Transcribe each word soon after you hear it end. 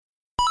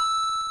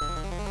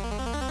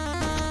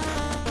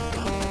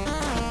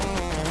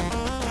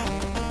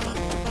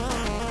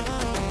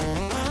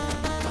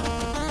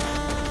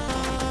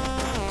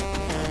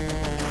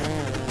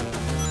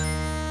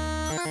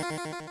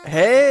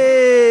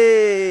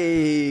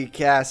Hey,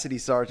 Cassidy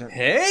Sargent.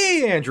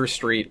 Hey, Andrew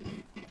Street.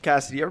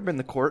 Cassidy, you ever been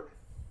to court?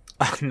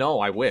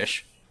 No, I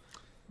wish.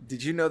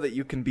 Did you know that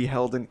you can be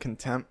held in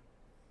contempt?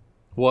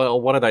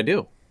 Well, what did I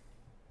do?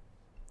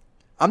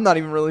 I'm not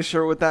even really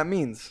sure what that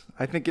means.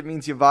 I think it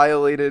means you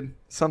violated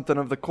something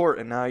of the court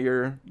and now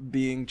you're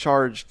being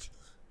charged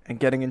and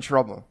getting in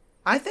trouble.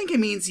 I think it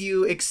means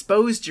you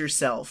exposed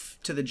yourself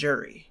to the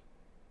jury.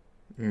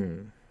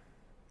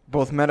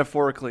 Both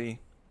metaphorically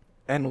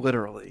and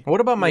literally. What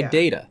about my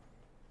data?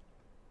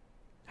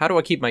 How do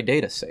I keep my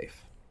data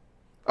safe?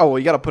 Oh, well,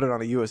 you got to put it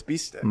on a USB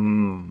stick.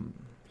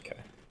 Okay.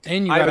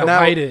 And you gotta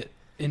hide it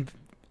in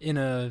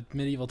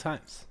medieval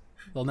times.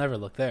 They'll never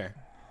look there.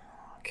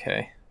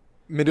 Okay.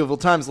 Medieval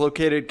times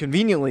located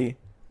conveniently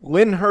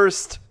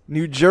Lyndhurst,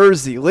 New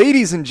Jersey.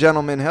 Ladies and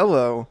gentlemen,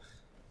 hello.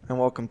 And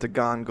welcome to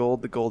Gone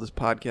Gold, the Goldest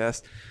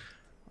podcast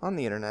on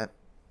the internet.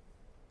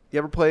 You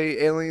ever play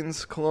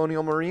Aliens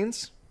Colonial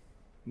Marines?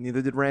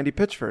 Neither did Randy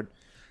Pitchford.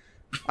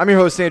 I'm your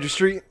host, Andrew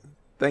Street.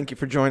 Thank you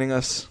for joining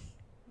us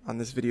on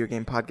this video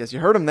game podcast. You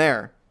heard him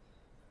there.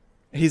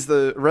 He's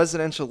the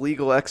residential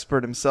legal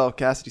expert himself,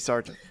 Cassidy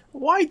Sargent.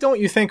 Why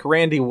don't you think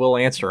Randy will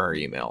answer our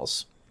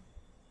emails?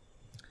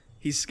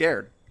 He's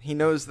scared. He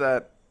knows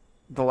that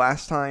the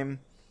last time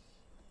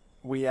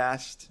we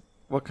asked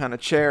what kind of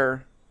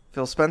chair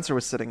Phil Spencer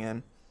was sitting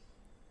in,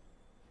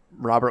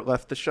 Robert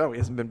left the show. He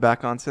hasn't been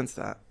back on since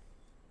that.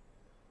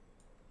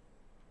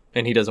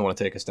 And he doesn't want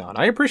to take us down.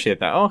 I appreciate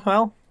that. Oh,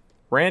 well,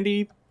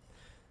 Randy,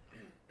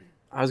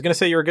 I was going to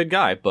say you're a good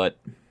guy, but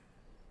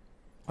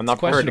I'm not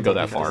prepared to go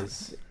that far.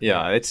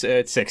 Yeah, it's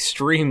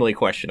extremely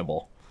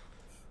questionable.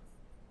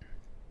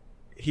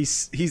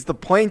 He's the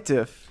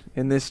plaintiff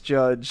in this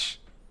judge.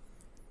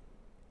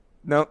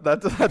 No,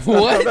 that's not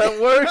What? how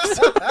that works.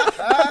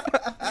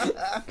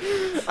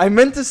 I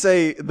meant to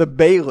say the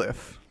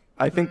bailiff.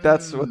 I think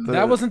that's what the...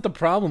 That wasn't the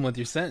problem with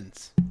your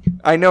sentence.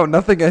 I know,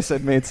 nothing I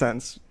said made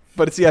sense.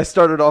 But see, I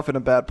started off in a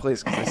bad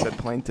place because I said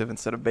plaintiff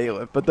instead of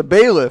bailiff. But the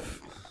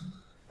bailiff,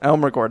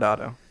 Elmer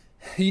Guardado.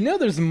 You know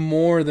there's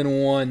more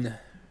than one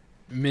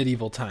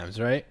medieval times,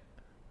 right?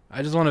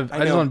 I just want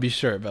to be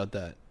sure about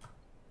that.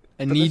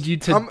 I need you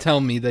to tell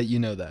me that you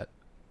know that.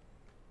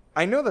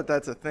 I know that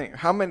that's a thing.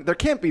 How many? There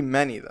can't be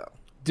many, though.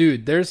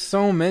 Dude, there's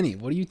so many.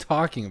 What are you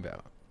talking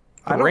about?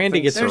 Randy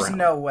gets There's around.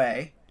 no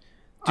way.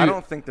 Dude, I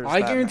don't think there's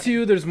I that guarantee many.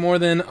 you there's more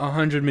than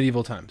 100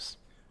 medieval times.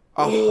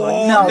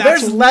 No,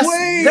 there's less.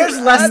 There's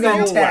less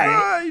than 10.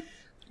 Right.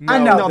 I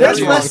know. No, there's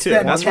that's less wrong, too.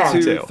 than That's 10. wrong,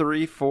 too. 2,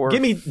 3, 4.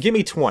 Give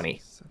me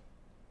 20.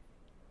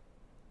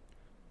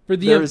 For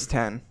the There is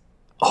 10.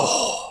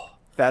 Oh,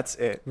 that's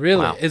it.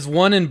 Really? Wow. Is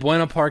one in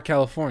Buena Park,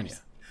 California?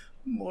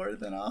 More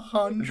than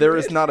 100. There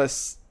is not a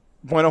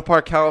Buena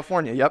Park,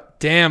 California. Yep.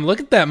 Damn, look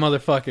at that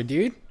motherfucker,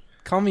 dude.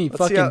 Call me Let's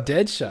see fucking how-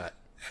 Deadshot.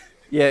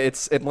 Yeah,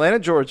 it's Atlanta,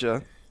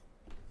 Georgia,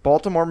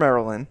 Baltimore,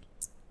 Maryland,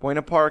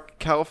 Buena Park,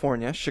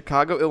 California,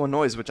 Chicago,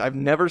 Illinois, which I've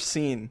never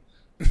seen.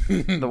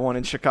 The one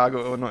in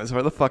Chicago, Illinois.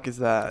 Where the fuck is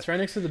that? It's right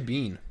next to the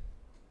Bean.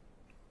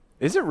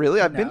 Is it really?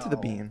 I've been to the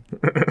No. Bean.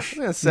 I was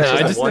gonna say, No, I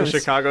That's just one never-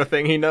 Chicago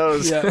thing he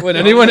knows. Yeah, when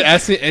anyone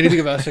asks me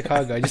anything about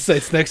Chicago, I just say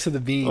it's next to the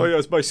Bean. Oh, yeah,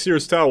 it's by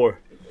Sears Tower.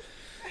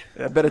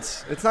 I bet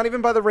it's not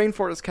even by the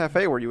Rainforest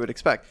Cafe where you would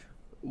expect.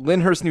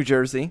 Lyndhurst, New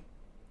Jersey,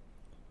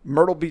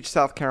 Myrtle Beach,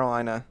 South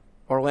Carolina,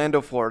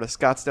 Orlando, Florida,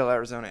 Scottsdale,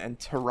 Arizona, and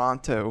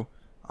Toronto,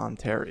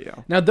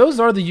 Ontario. Now, those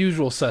are the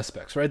usual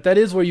suspects, right? That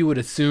is where you would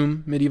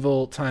assume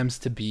medieval times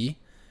to be.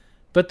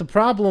 But the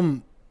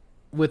problem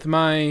with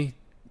my,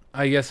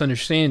 I guess,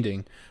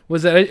 understanding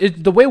was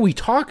that the way we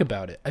talk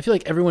about it, I feel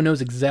like everyone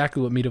knows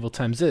exactly what medieval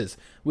times is,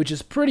 which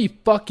is pretty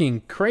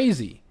fucking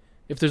crazy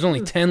if there's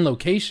only 10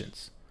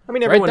 locations. I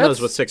mean, everyone Right, knows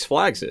that's- what Six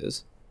Flags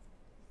is.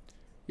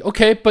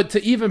 Okay, but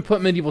to even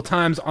put medieval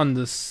times on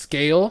the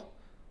scale,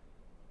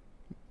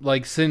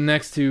 like sitting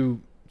next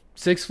to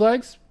Six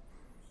Flags,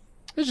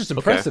 it's just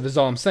impressive is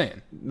all I'm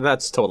saying.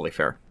 That's totally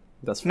fair.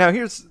 That's fair.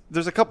 Now,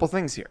 there's a couple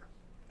things here.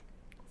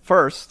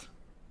 First,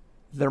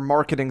 their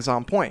marketing's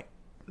on point.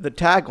 The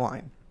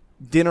tagline,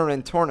 dinner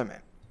and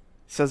tournament,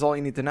 says all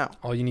you need to know.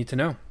 All you need to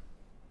know.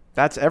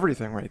 That's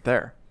everything right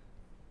there.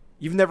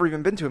 You've never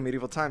even been to a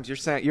medieval times.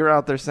 You're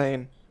out there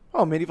saying,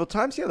 "Oh, medieval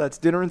times? Yeah, that's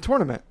dinner and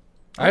tournament."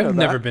 I know I've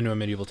that. never been to a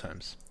medieval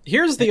times.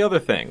 Here's the other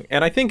thing,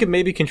 and I think it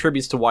maybe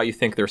contributes to why you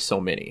think there's so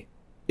many,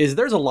 is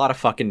there's a lot of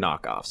fucking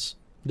knockoffs.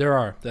 There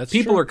are. That's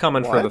People true. are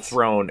coming for the What?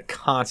 throne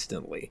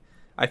constantly.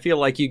 I feel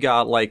like you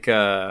got like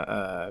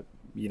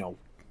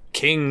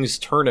King's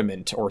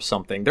Tournament or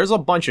something. There's a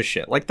bunch of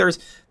shit. Like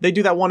they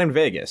do that one in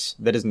Vegas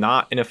that is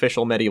not an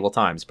official medieval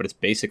times, but it's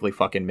basically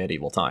fucking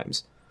medieval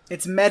times.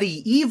 It's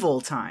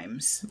medieval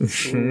times.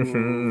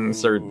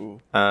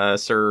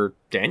 Sir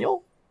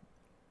Daniel?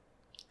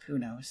 Who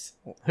knows?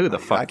 Who the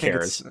I fuck think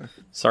cares? it's-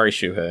 Sorry,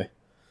 Shuhei.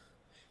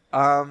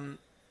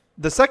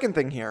 The second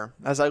thing here,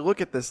 as I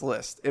look at this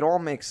list, it all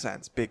makes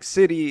sense. Big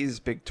cities,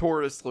 big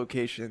tourist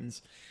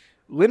locations.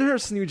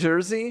 Lyndhurst, New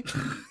Jersey,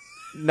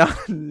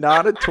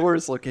 not a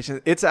tourist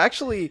location. It's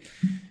actually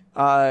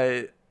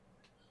like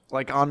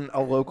on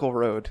a local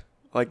road.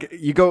 Like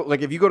if you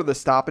go to the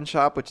Stop and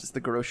Shop, which is the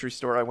grocery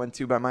store I went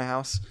to by my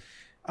house,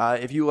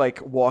 if you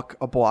like walk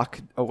a block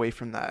away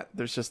from that,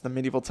 there's just the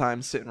Medieval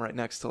Times sitting right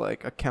next to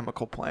like a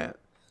chemical plant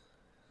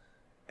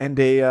and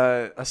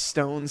a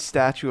stone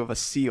statue of a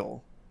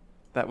seal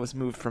that was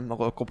moved from the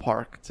local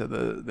park to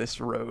this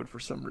road for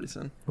some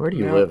reason. Where do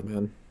you live,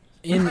 man?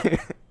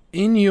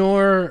 In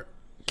your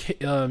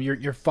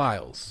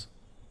files,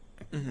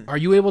 are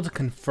you able to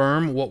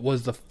confirm what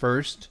was the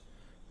first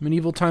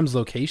Medieval Times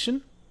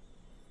location?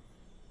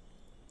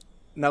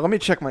 Now let me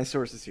check my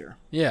sources here.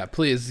 Yeah,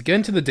 please get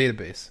into the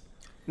database.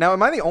 Now,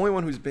 am I the only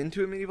one who's been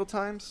to a Medieval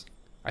Times?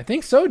 I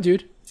think so,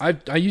 dude. I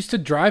used to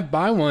drive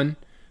by one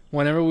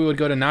whenever we would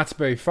go to Knott's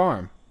Berry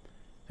Farm,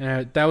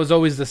 and that was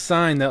always the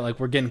sign that like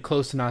we're getting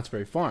close to Knott's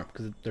Berry Farm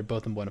because they're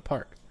both in Buena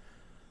Park.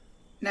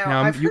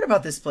 Now I've heard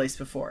about this place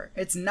before.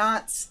 It's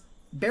Knott's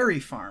Berry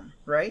Farm,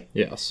 right?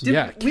 Yes.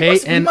 Yeah,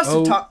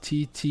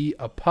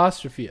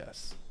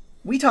 KNOTT''S.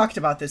 We talked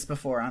about this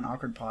before on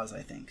Awkward Pause,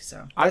 I think.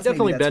 So I've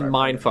definitely been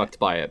mind-fucked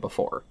by it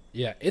before.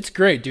 Yeah, it's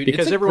great, dude.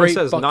 Because everyone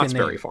says Knott's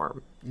Berry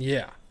Farm.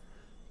 Yeah.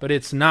 But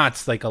it's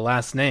Knott's like a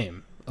last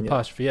name,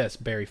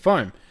 ''S, Berry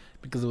Farm.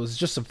 Because it was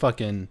just a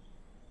fucking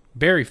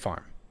berry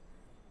farm.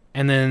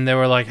 And then they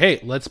were like, hey,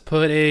 let's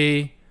put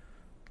a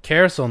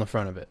carousel in the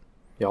front of it.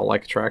 Y'all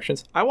like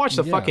attractions? I watched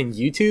a fucking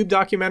YouTube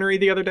documentary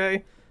the other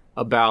day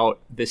about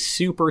this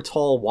super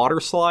tall water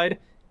slide.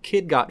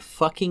 Kid got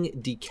fucking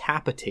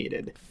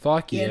decapitated.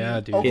 Fuck yeah,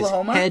 dude.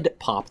 Oklahoma? His head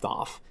popped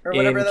off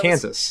in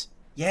Kansas.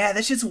 Yeah,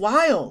 that shit's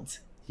wild.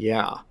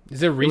 Yeah.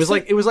 Is it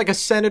recent? It was like a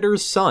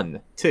senator's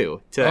son,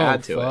 too, to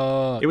add to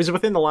fuck. it. It was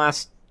within the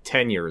last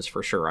 10 years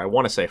for sure. I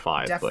want to say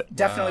 5, but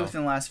definitely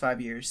within the last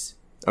 5 years.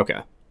 Okay.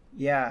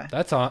 Yeah.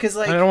 That's awesome. Because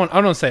I don't want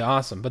to say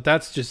awesome, but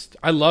that's just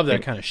I love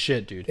that kind of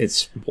shit, dude.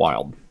 It's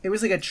wild. It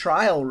was like a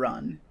trial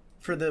run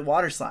for the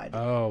water slide.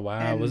 Oh wow,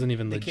 And it wasn't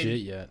even the legit kid-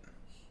 yet.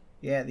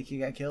 Yeah, the kid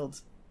got killed.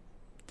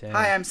 Damn.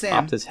 Hi, I'm Sam.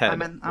 Popped his head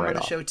I'm on right the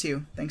off. show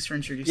too. Thanks for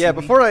introducing Yeah,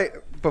 me. before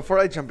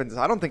I jump into this,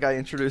 I don't think I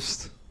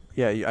introduced.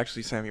 Yeah, you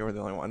actually, Sam, you were the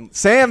only one.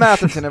 Sam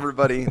Atherton,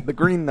 everybody, the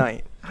Green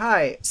Knight.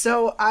 Hi.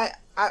 So I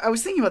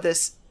was thinking about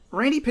this.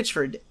 Randy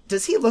Pitchford,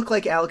 does he look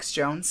like Alex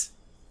Jones?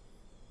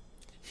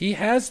 He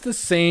has the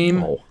same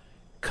No.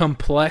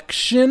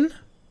 complexion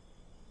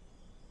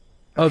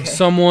of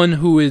someone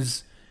who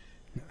is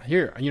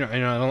here. I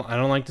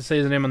don't like to say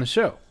his name on the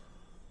show,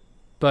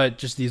 but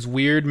just these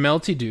weird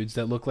melty dudes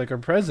that look like our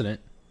president.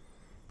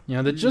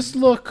 That just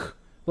look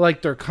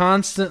like they're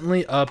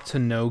constantly up to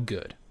no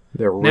good.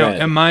 They're Now, red.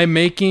 am I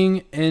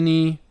making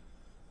any,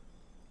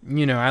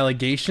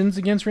 allegations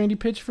against Randy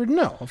Pitchford?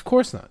 No, of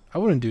course not. I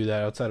wouldn't do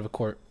that outside of a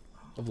court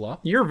of law.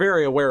 You're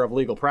very aware of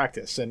legal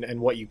practice and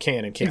what you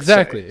can and can't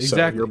Exactly, say.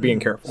 exactly. So you're being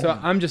careful. So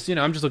I'm just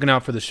looking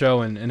out for the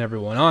show and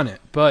everyone on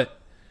it. But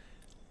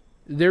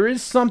there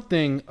is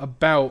something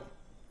about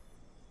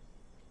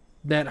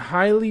that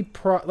highly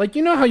like,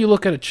 you know how you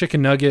look at a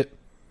chicken nugget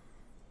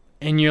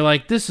and you're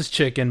like, this is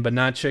chicken, but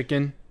not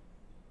chicken.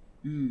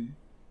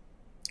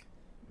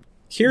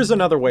 Here's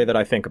another way that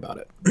I think about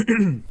it.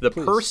 The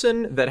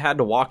person that had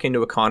to walk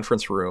into a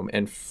conference room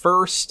and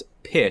first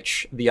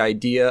pitch the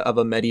idea of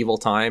a medieval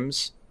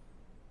times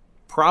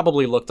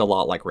probably looked a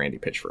lot like Randy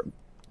Pitchford.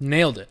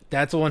 Nailed it.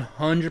 That's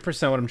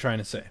 100% what I'm trying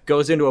to say.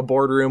 Goes into a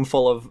boardroom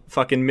full of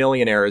fucking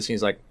millionaires and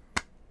he's like,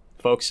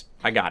 folks,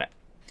 I got it.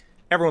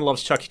 Everyone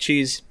loves Chuck E.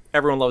 Cheese.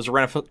 Everyone loves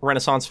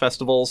Renaissance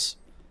festivals.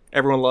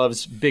 Everyone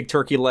loves big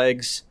turkey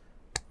legs.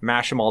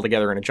 Mash them all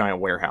together in a giant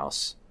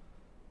warehouse.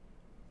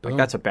 Like, Boom.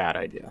 that's a bad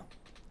idea.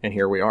 And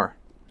here we are.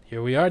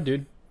 Here we are,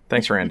 dude.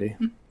 Thanks, Randy.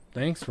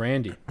 Thanks,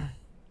 Randy.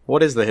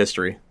 What is the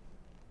history?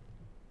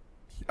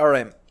 All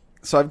right,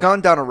 so I've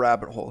gone down a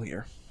rabbit hole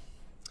here.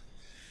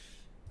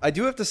 I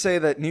do have to say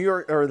that New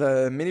York, or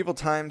the Medieval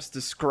Times,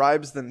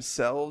 describes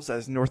themselves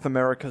as North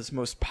America's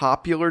most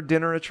popular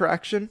dinner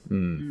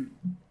attraction.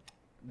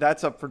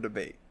 That's up for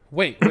debate.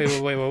 Wait.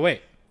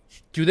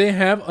 Do they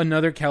have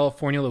another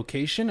California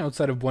location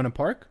outside of Buena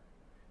Park?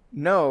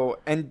 No,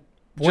 and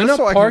Buena just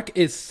so Park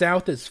is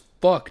south as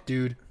fuck,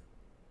 dude.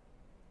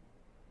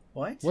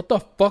 What? What the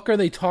fuck are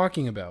they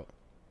talking about?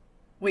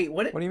 Wait,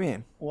 what? What do you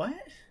mean? What? It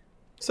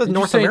says Did you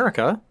North say-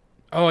 America.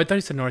 Oh, I thought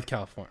you said North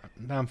California.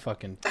 Now I'm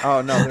fucking...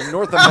 Oh no, they're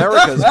North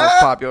America's most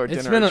popular It's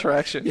dinner been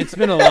attraction. It's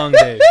been a long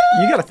day.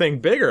 You gotta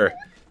think bigger.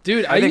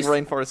 Dude, I think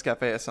Rainforest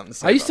Cafe has something to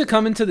say. I used to about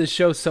come into the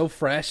show so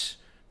fresh,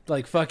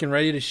 like fucking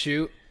ready to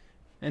shoot,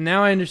 and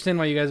now I understand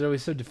why you guys are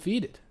always so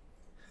defeated.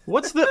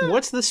 What's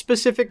the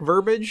specific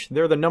verbiage?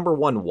 They're the number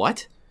one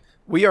what? it.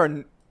 We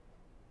are.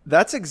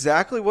 That's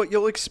exactly what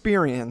you'll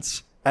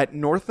experience at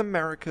North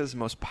America's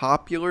most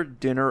popular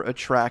dinner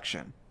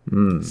attraction.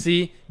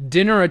 See,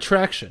 dinner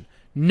attraction.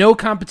 No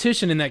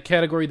competition in that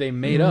category they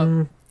made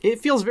up. It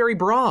feels very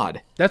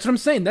broad. That's what I'm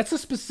saying.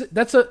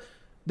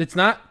 It's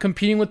not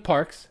competing with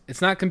parks.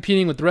 It's not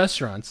competing with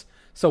restaurants.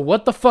 So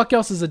what the fuck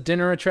else is a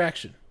dinner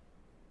attraction?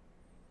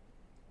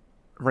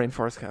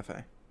 Rainforest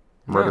Cafe.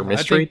 Murder I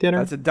mystery think dinner?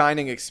 That's a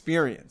dining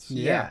experience.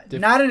 Yeah,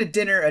 diff- not a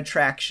dinner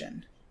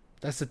attraction.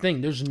 That's the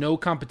thing. There's no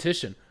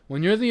competition.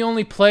 When you're the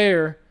only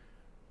player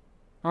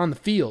on the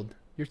field,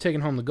 you're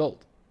taking home the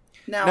gold.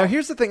 Now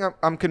here's the thing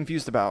I'm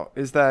confused about,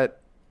 is that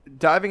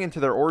diving into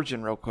their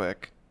origin real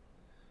quick,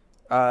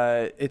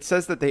 it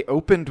says that they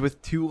opened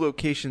with 2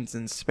 locations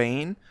in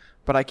Spain,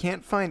 but I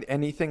can't find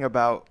anything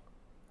about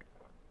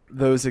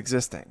those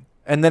existing.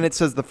 And then it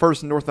says the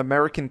first North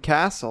American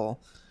castle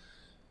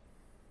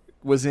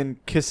was in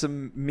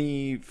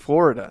Kissimmee,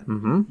 Florida.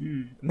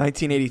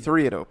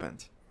 1983 it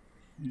opened.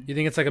 You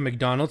think it's like a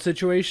McDonald's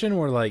situation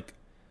where, like,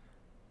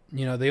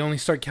 you know, they only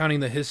start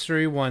counting the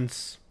history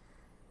once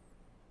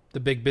the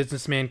big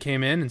businessman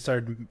came in and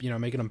started, you know,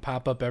 making them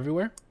pop up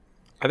everywhere?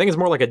 I think it's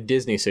more like a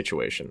Disney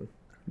situation.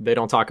 They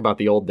don't talk about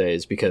the old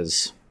days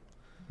because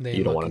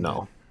you don't want to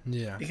know.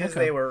 Yeah, because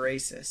they were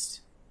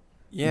racist.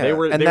 Yeah, they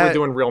were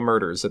doing real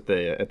murders at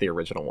the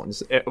original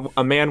ones.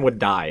 A man would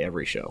die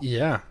every show.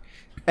 Yeah,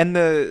 and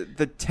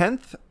the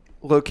 10th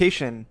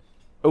location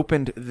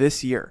opened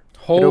this year.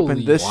 Holy it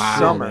opened this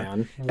summer,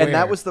 man. And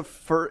that was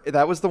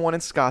the one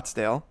in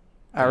Scottsdale,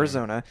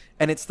 Arizona,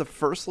 and it's the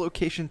first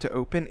location to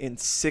open in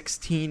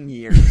 16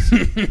 years.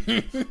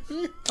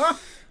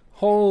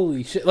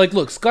 Holy shit! Like,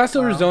 look,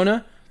 Scottsdale,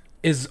 Arizona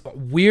is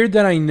weird.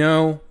 That I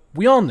know,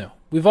 we all know,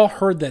 we've all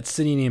heard that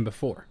city name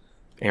before.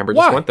 Amber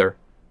just went there.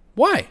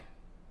 Why?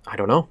 I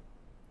don't know.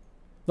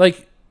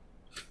 Like,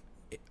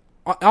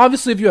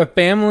 obviously, if you have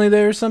family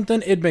there or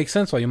something, it makes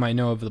sense why you might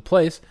know of the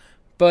place.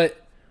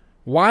 But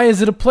why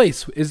is it a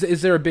place?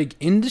 Is there a big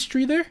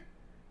industry there?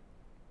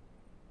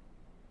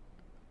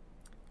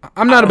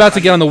 I'm not about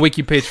to get on the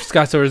wiki page for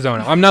Scottsdale,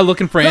 Arizona. I'm not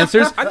looking for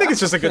answers. I think it's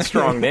just a good,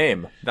 strong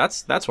name.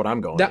 That's what I'm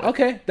going with.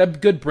 Okay, that's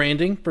good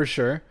branding for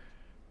sure.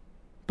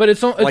 But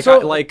it's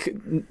like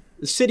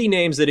city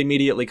names that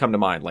immediately come to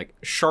mind, like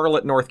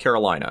Charlotte, North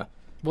Carolina.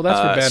 Well, that's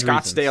for bad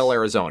Scottsdale, reasons.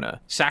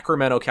 Arizona,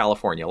 Sacramento,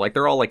 California. Like,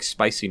 they're all like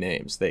spicy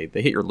names. They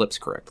hit your lips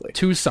correctly.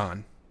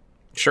 Tucson.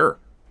 Sure.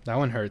 That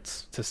one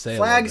hurts to say.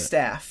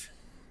 Flagstaff.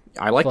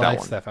 I like that one.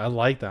 Flagstaff. I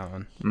like that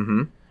one.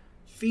 Mm-hmm.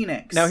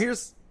 Phoenix. Now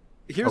here's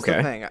the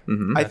thing.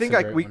 Mm-hmm. I think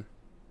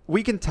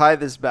we can tie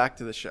this back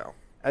to the show.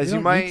 As you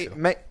may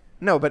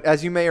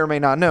or may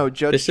not know,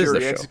 Judge,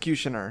 Jury,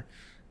 Executioner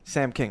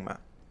Sam Kingma,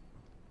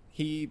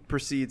 he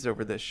presides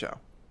over this show.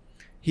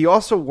 He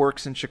also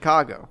works in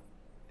Chicago.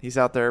 He's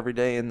out there every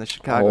day in the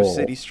Chicago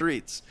city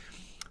streets.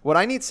 What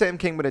I need Sam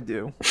Kingma to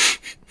do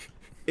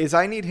is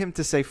I need him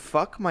to say,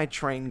 "Fuck my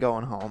train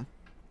going home.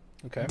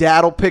 Okay.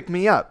 Dad'll pick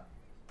me up."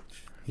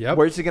 Yep.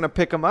 Where's he going to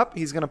pick him up?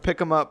 He's going to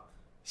pick him up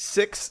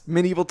 6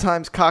 Medieval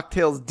Times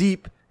cocktails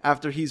deep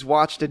after he's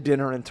watched a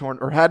dinner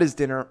or had his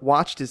dinner,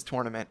 watched his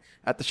tournament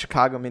at the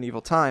Chicago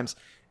Medieval Times,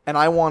 and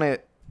I want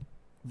it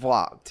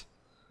vlogged.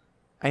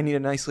 I need a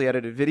nicely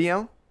edited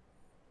video.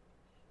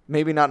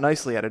 Maybe not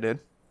nicely edited,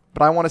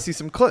 but I want to see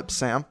some clips,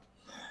 Sam.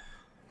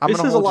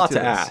 This is a lot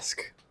to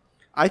ask.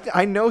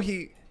 I know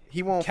he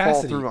won't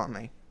fall through on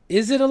me.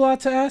 Is it a lot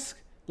to ask?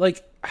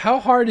 Like, how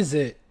hard is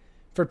it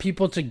for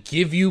people to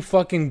give you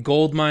fucking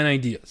goldmine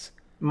ideas?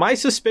 My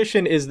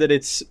suspicion is that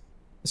it's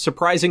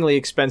surprisingly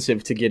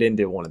expensive to get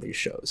into one of these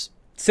shows.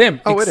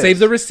 Sam, save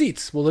the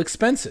receipts. We'll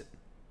expense it.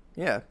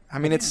 Yeah, I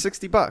mean it's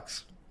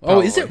 $60. Oh,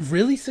 is it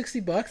really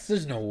 $60?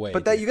 There's no way.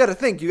 But that you got to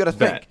think.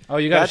 Oh,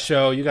 you got to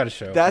show. You got to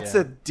show. That's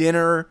a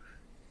dinner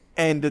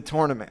and a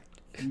tournament.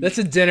 That's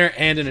a dinner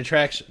and an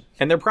attraction.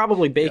 And they're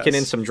probably baking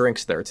in some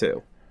drinks there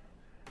too.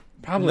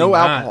 Probably no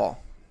not.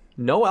 alcohol.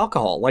 No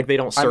alcohol. Like they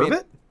don't serve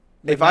it.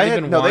 If I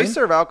had they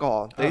serve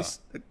alcohol.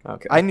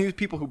 Okay. I knew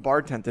people who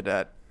bartended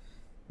at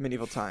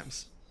Medieval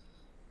Times.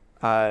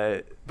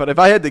 But if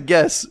I had to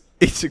guess,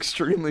 it's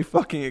extremely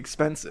fucking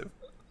expensive.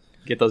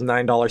 Get those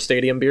 $9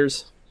 stadium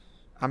beers.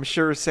 I'm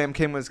sure Sam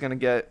Kim was going to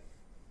get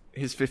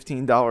his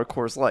 $15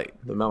 Coors Light.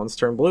 The mountains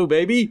turn blue,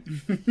 baby.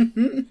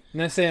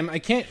 Now, Sam, I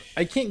can't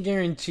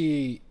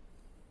guarantee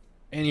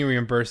any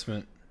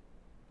reimbursement.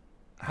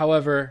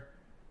 However,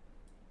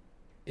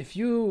 if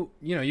you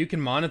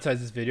can monetize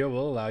this video,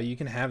 we'll allow you. You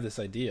can have this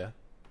idea.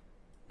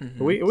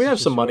 Mm-hmm. We have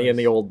some money in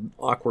the old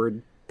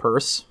awkward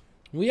purse.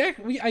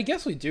 I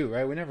guess we do,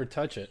 right? We never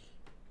touch it.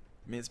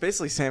 I mean, it's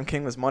basically Sam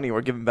Kingma's money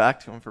we're giving back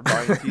to him for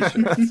buying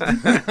t-shirts.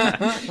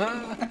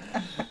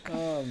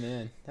 Oh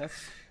man,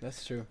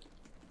 that's true.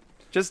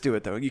 Just do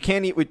it though. You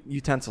can't eat with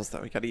utensils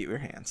though. You gotta eat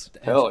with your hands.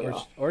 Hell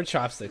yeah. Or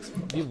chopsticks.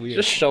 Be weird.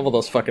 Just shovel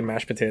those fucking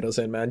mashed potatoes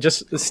in, man.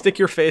 Just stick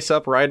your face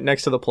up right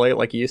next to the plate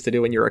like you used to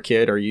do when you were a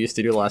kid, or you used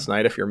to do last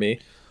night if you're me.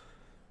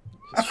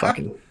 Just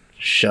fucking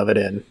shove it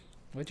in.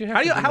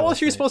 How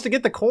else are you supposed to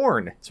get the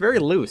corn? It's very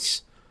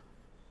loose.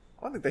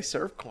 I don't think they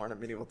serve corn at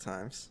Medieval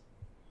Times.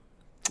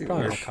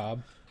 Probably on a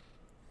cob.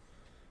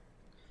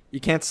 You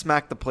can't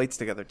smack the plates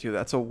together too.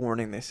 That's a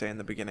warning they say in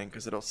the beginning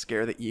because it'll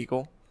scare the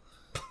eagle.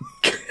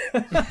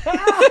 Is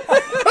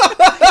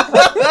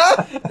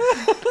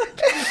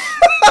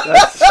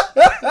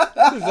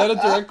that a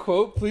direct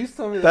quote? Please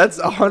tell me that's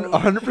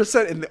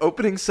 100% in the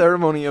opening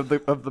ceremony of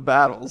the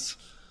battles.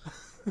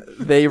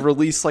 They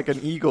release like an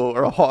eagle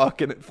or a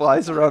hawk and it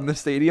flies around the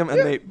stadium,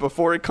 and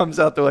before it comes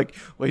out they're like,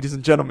 "Ladies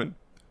and gentlemen,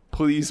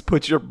 please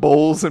put your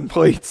bowls and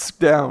plates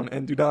down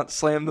and do not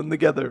slam them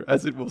together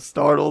as it will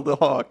startle the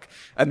hawk."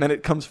 And then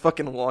it comes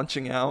fucking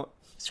launching out.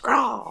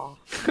 Scrawl.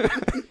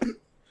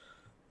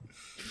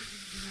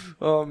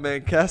 Oh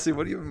man, Cassie,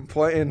 what have you been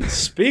playing?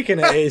 Speaking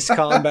of Ace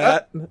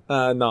Combat, no,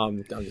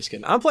 I'm just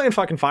kidding. I'm playing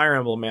fucking Fire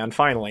Emblem, man.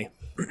 Finally,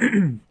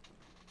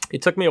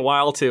 it took me a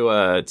while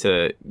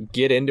to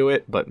get into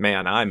it, but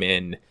man, I'm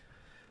in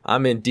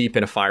deep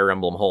in a Fire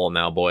Emblem hole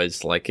now,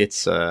 boys. Like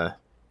it's all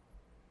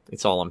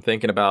I'm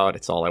thinking about.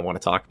 It's all I want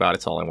to talk about.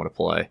 It's all I want to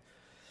play,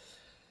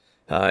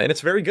 and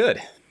it's very good.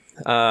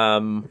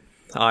 I'm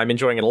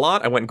enjoying it a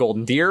lot. I went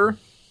Golden Deer.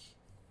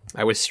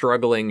 I was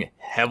struggling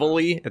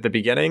heavily at the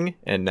beginning,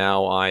 and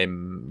now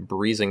I'm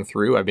breezing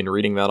through. I've been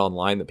reading that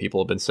online that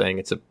people have been saying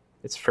it's a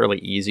fairly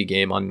easy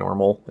game on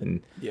normal,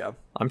 and Yeah.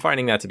 I'm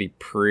finding that to be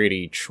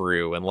pretty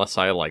true, unless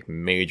I like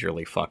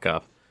majorly fuck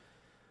up.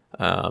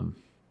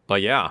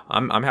 But yeah,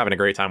 I'm having a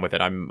great time with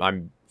it.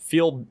 I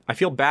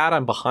feel bad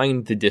I'm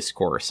behind the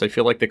discourse. I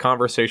feel like the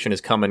conversation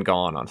has come and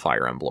gone on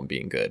Fire Emblem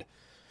being good.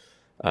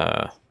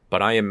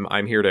 But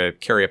I'm here to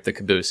carry up the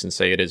caboose and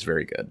say it is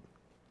very good.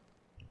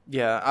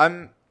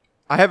 Yeah,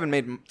 I haven't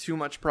made too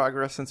much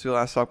progress since we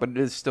last talked, but it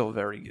is still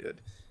very good.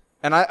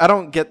 And I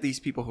don't get these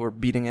people who are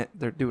beating it.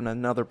 They're doing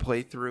another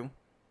playthrough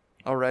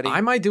already.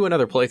 I might do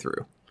another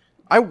playthrough.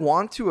 I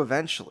want to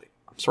eventually.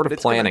 I'm sort of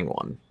planning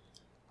one.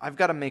 I've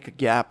got to make a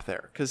gap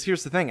there. Because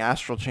here's the thing.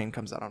 Astral Chain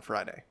comes out on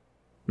Friday.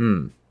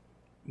 I'm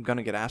going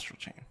to get Astral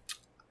Chain.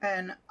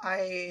 And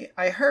I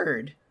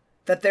heard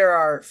that there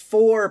are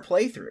 4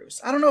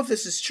 playthroughs. I don't know if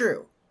this is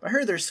true. I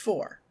heard there's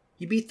 4.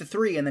 You beat the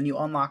 3 and then you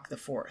unlock the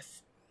 4th.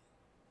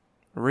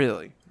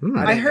 Really?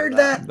 I heard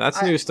that.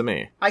 That's news to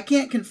me. I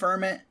can't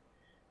confirm it,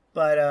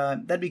 but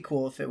that'd be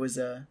cool if it was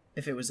a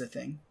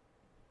thing.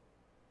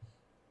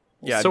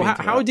 Yeah. So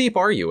how deep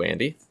are you,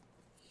 Andy?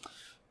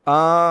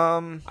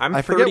 I'm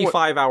I'm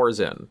 35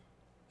 hours in.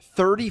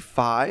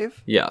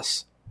 35?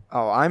 Yes.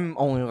 Oh, I'm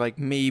only like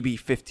maybe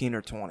 15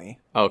 or 20.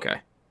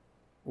 Okay.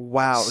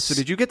 Wow. So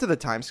did you get to the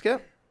time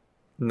skip?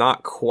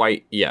 Not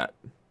quite yet,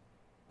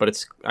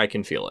 but I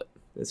can feel it.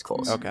 It's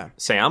close. Okay.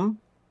 Sam?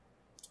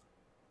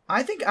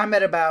 I think I'm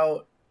at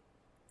about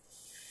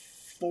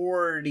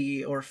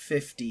 40 or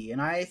 50, and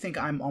I think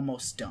I'm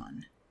almost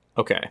done.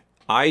 Okay.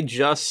 I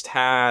just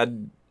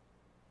had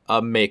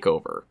a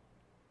makeover.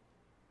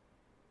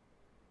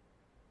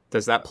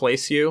 Does that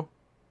place you?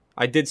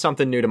 I did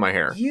something new to my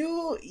hair.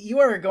 You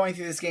are going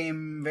through this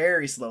game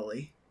very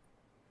slowly.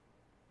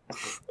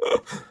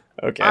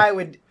 Okay.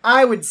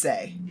 I would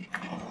say.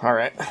 All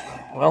right.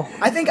 Well,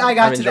 I think I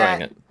got I'm to enjoying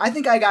that. it. I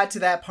think I got to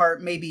that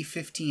part maybe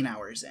 15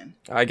 hours in.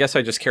 I guess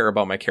I just care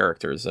about my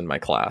characters and my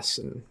class,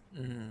 and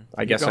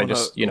I guess I going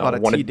just to a lot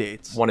of want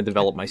T-dates. to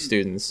develop my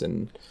students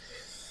and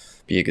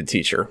be a good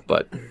teacher.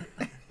 But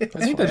I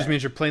think that just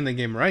means you're playing the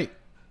game right.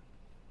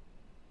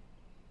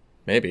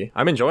 maybe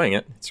I'm enjoying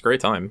it. It's a great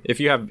time. If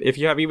you have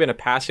even a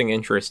passing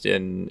interest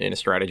in a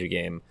strategy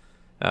game,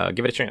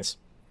 give it a chance.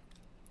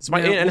 It's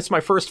my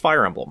first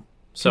Fire Emblem,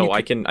 so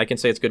I can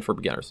say it's good for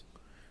beginners.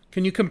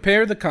 Can you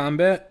compare the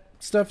combat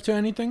stuff to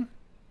anything?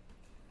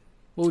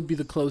 What would be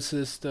the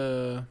closest?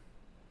 I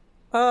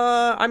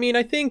mean,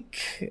 I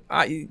think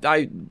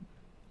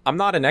I'm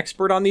not an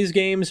expert on these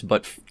games,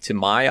 but to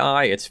my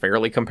eye, it's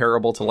fairly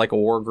comparable to like a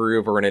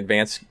Wargroove or an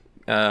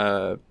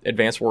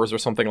Advanced Wars or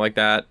something like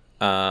that.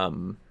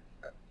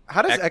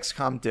 How does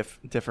XCOM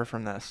differ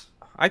from this?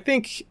 I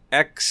think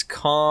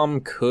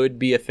XCOM could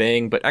be a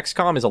thing, but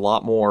XCOM is a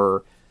lot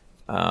more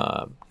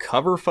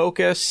cover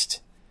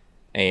focused,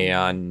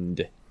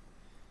 and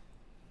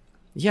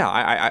yeah,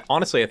 I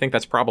honestly I think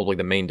that's probably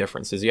the main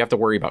difference is you have to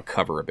worry about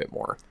cover a bit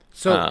more.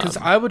 So, because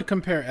I would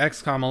compare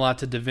XCOM a lot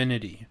to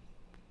Divinity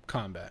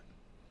combat.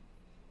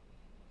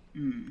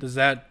 Does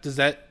that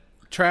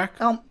track?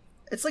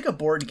 It's like a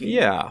board game.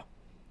 Yeah.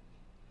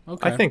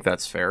 Okay. I think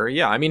that's fair.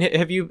 Yeah, I mean,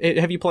 have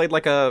you played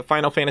like a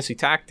Final Fantasy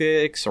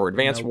Tactics or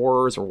Advanced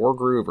Wars or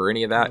Wargroove or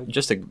any of that?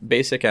 Just a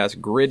basic ass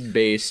grid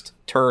based,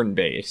 turn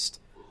based.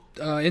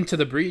 Into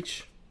the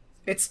Breach.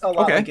 It's a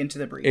lot like Into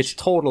the Breach. It's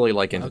totally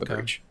like Into the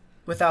Breach.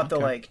 Without the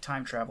like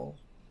time travel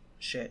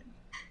shit.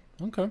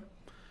 Okay.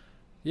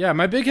 Yeah,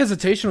 my big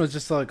hesitation was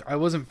just like I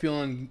wasn't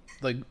feeling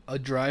like a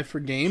drive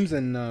for games,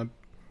 and I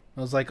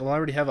was like, well, I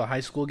already have a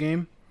high school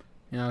game.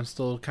 You know, I'm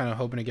still kind of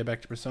hoping to get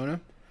back to Persona.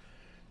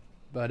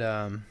 But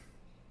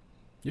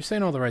you're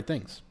saying all the right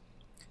things.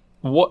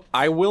 What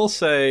I will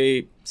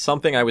say,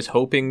 something I was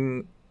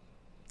hoping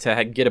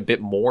to get a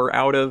bit more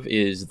out of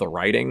is the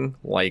writing.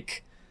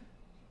 Like,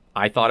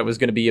 I thought it was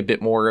going to be a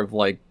bit more of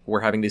like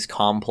we're having these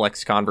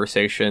complex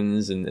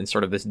conversations and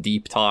sort of this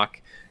deep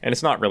talk, and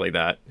it's not really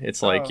that.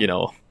 It's like,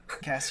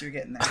 Cass, you're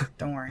getting there.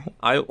 Don't worry.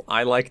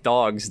 I like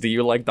dogs. Do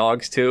you like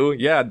dogs too?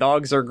 Yeah,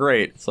 dogs are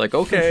great. It's like,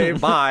 okay,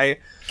 bye.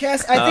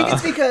 Cass, I think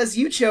it's because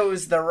you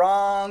chose the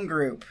wrong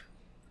group.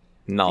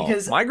 No,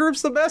 Because my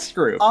group's the best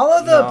group. All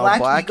of the No,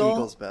 Black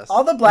Eagle's Eagle, best.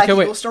 all the Black Okay,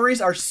 Eagle wait.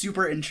 stories are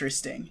super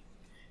interesting.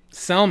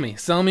 Sell me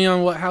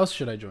on what house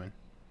should I join?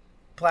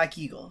 Black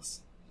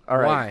Eagles. All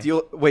right.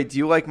 Why? Do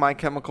you like My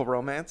Chemical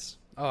Romance?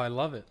 Oh, I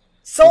love it.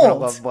 You're gonna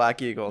Sold. love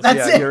Black Eagles.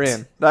 That's yeah, it. you're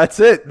in. That's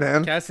it,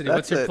 man. Cassidy,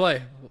 That's what's your it.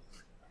 play?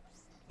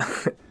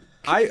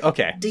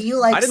 Okay. Do you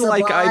like I didn't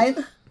like-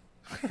 Sublime?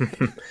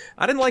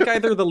 I didn't like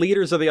either of the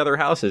leaders of the other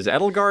houses.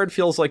 Edelgard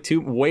feels like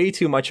way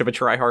too much of a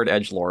try-hard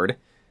edgelord,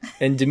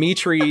 and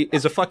Dimitri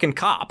is a fucking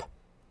cop,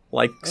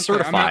 like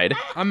certified.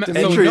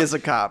 Dimitri is a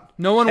cop.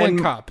 No one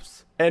went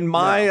cops. And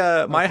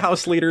my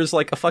house leader is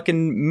like a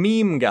fucking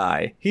meme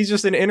guy. He's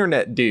just an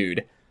internet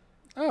dude.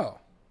 Oh.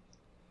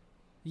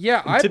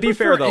 Yeah, to be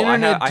fair, though,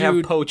 I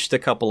have poached a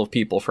couple of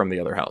people from the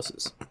other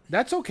houses.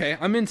 That's okay.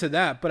 I'm into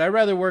that, but I'd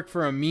rather work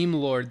for a meme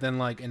lord than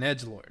like an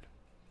edgelord.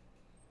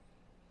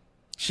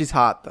 She's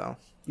hot, though.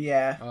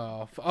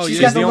 Yeah.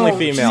 She's the only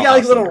female. She's got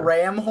like little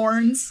ram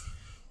horns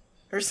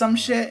or some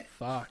shit.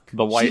 Fuck.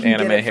 The white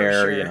anime hair,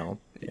 sure. you know.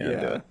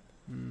 Yeah.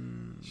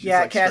 She's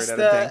like Cass, straight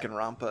out of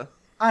Danganronpa.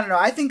 I don't know.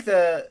 I think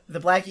the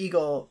Black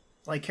Eagle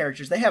like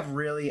characters, they have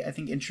really, I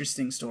think,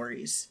 interesting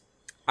stories.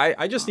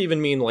 I just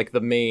even mean like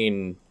the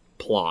main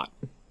plot.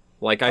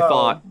 Like I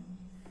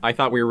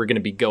thought we were going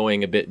to be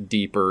going a bit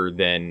deeper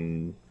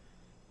than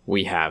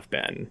we have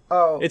been.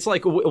 Oh, it's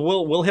like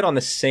we'll hit on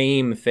the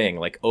same thing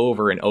like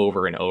over and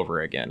over and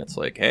over again. It's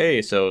like,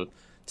 hey, so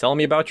tell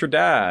me about your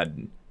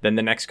dad. Then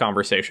the next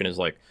conversation is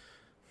like,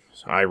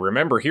 I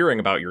remember hearing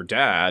about your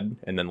dad.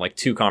 And then like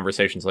 2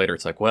 conversations later,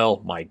 it's like,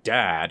 well, my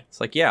dad. It's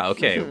like, yeah,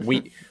 okay,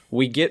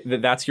 we get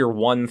that that's your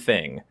one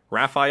thing.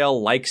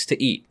 Raphael likes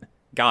to eat.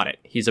 Got it.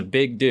 He's a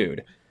big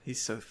dude.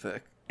 He's so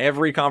thick.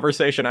 Every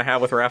conversation I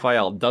have with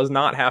Raphael does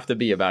not have to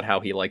be about how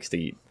he likes to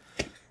eat.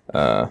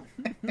 So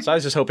I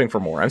was just hoping for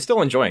more. I'm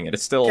still enjoying it.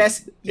 It's still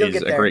you'll is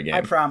get a there. great game.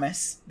 I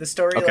promise. The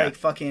story, Okay. like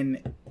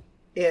fucking,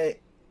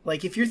 it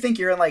like if you think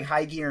you're in like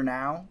high gear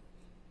now,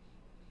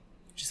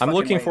 I'm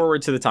looking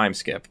forward to the time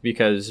skip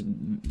because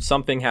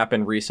something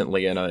happened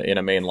recently in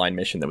a mainline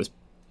mission that was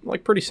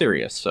like pretty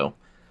serious. So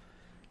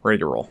ready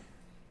to roll.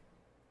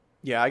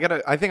 Yeah,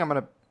 I think I'm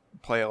gonna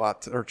play a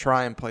lot or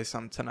try and play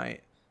some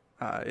tonight.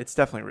 It's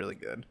definitely really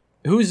good.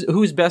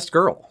 Who's best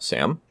girl,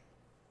 Sam?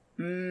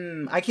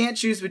 I can't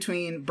choose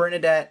between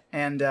Bernadette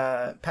and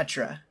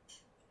Petra.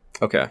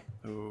 Okay.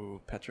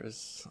 Ooh,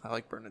 Petra's. I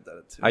like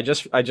Bernadette too. I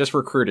just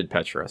recruited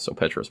Petra, so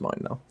Petra's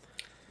mine now.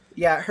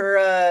 Yeah,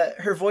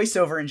 her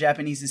voiceover in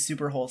Japanese is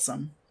super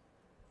wholesome.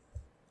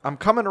 I'm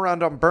coming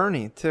around on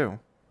Bernie too.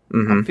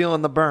 Mm-hmm. I'm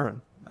feeling the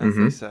burn, as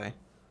they say.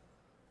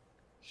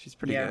 She's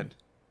pretty good.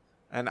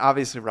 And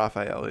obviously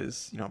Raphael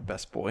is,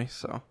 best boy,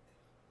 so.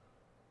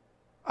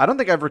 I don't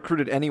think I've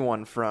recruited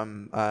anyone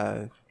from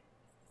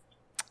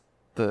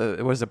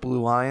was it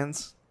Blue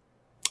Lions?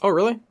 Oh,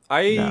 really?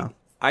 I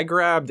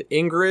grabbed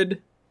Ingrid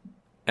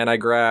and I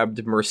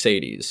grabbed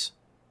Mercedes.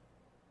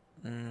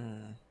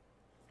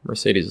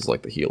 Mercedes is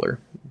like the healer.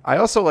 I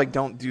also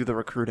don't do the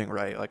recruiting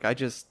right. Like I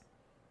just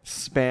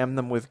spam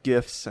them with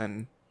gifts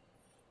and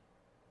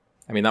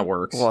I mean that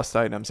works. Lost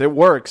items. It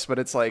works, but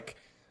it's like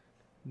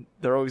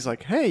they're always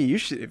like, "Hey, you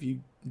should if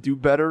you do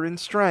better in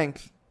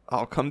strength,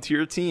 I'll come to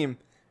your team."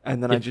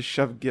 And then I just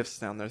shove gifts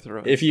down their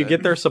throat. If you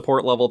get their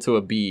support level to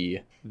a B,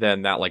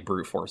 then that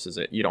brute forces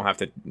it. You don't have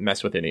to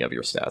mess with any of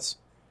your stats.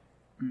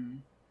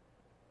 I'm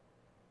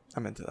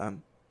into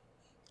them.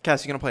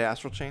 Cass, you gonna play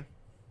Astral Chain?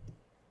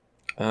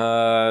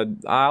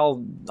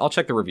 I'll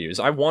check the reviews.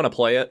 I want to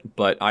play it,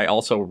 but I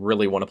also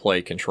really want to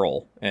play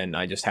Control, and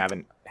I just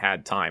haven't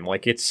had time.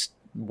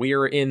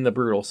 We're in the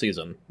brutal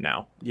season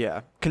now.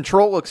 Yeah,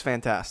 Control looks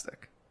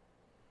fantastic.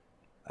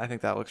 I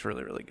think that looks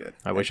really, really good.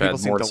 I wish I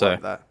had more to say.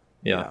 Love that.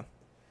 Yeah.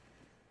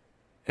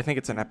 I think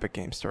it's an Epic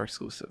Game Store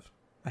exclusive.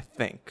 I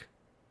think.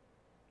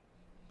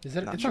 It's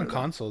on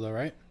console though,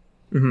 right?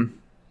 Mm-hmm.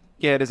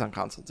 Yeah, it is on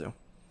console too.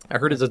 I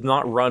heard it does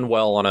not run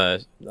well on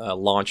a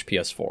launch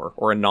PS4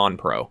 or a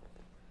non-pro.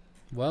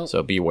 Well,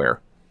 so beware.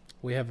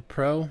 We have a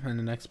Pro and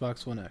an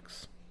Xbox One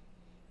X.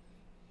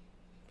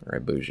 All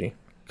right, bougie.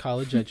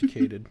 College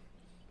educated.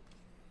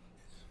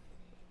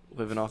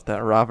 Living off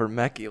that Robert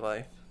Mecki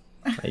life.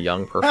 A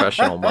young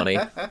professional money.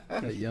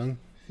 A young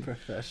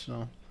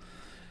professional.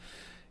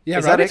 Yeah,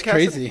 Robert's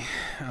crazy.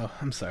 Oh,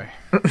 I'm sorry.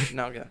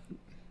 No, yeah.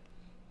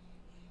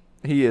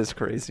 He is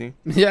crazy.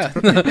 Yeah.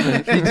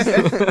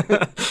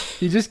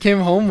 he just came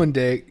home one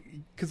day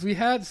because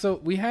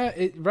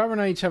Robert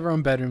and I each have our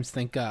own bedrooms,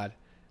 thank God,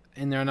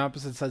 and they're on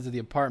opposite sides of the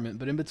apartment.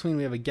 But in between,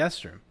 we have a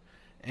guest room,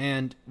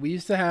 and we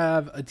used to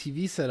have a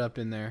TV set up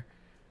in there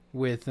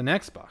with an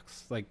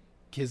Xbox, like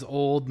his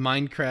old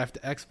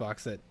Minecraft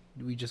Xbox that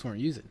we just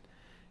weren't using,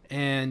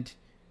 and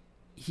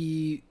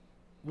he.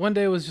 One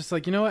day was just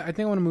like, you know what? I think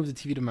I want to move the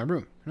TV to my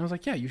room. And I was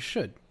like, yeah, you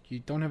should.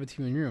 You don't have a TV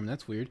in your room.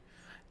 That's weird.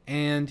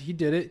 And he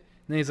did it. And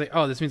then he's like,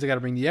 oh, this means I got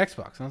to bring the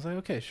Xbox. And I was like,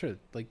 okay, sure.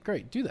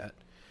 Great, do that.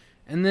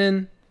 And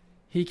then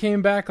he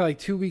came back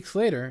 2 weeks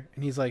later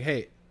and he's like,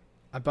 hey,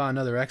 I bought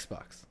another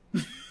Xbox.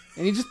 And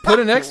he just put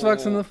an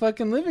Xbox in the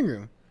fucking living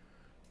room.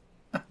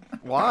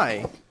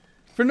 Why?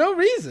 For no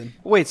reason.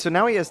 Wait, so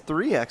now he has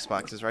 3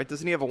 Xboxes, right?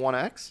 Doesn't he have a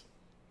 1X?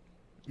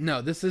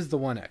 No, this is the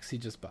One X he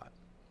just bought.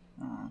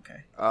 Oh,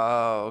 okay.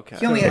 Oh, okay.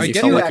 He only has you 2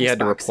 felt like he Xboxes. had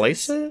to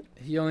replace it?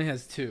 He only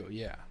has 2,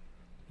 yeah.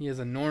 He has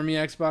a normie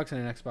Xbox and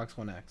an Xbox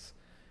One X.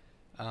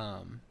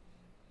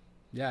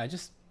 Yeah, I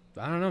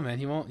don't know, man.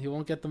 He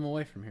won't get them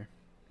away from here.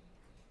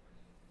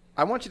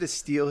 I want you to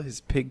steal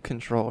his pig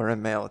controller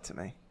and mail it to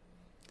me.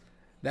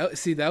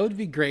 That would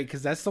be great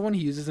because that's the one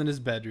he uses in his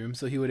bedroom,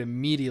 so he would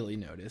immediately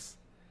notice.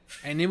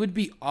 And it would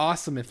be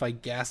awesome if I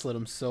gaslit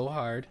him so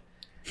hard.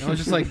 And I was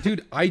just like,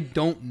 dude, I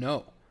don't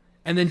know.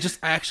 And then just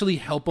actually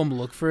help him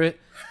look for it.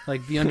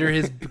 Like, be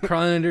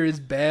crawling under his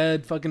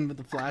bed, fucking with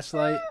the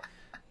flashlight.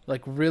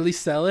 Like, really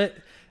sell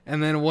it.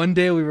 And then one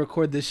day we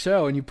record this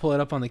show and you pull it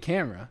up on the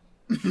camera.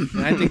 And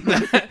I think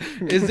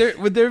that,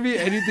 would there be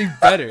anything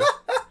better?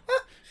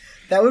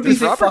 That would be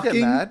Does Robert get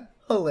fucking mad?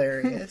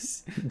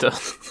 hilarious.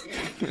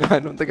 I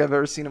don't think I've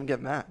ever seen him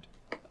get mad.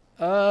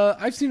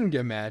 I've seen him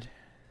get mad.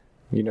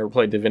 You never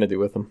played Divinity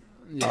with him.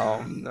 Yeah.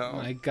 Oh, no.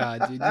 My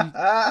God, dude.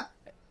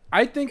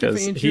 I think if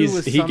Andrew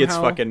was he gets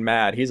fucking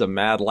mad. He's a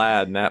mad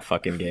lad in that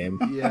fucking game.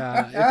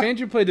 Yeah, if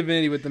Andrew played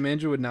Divinity with him,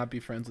 Andrew would not be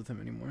friends with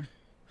him anymore.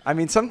 I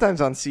mean,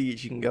 sometimes on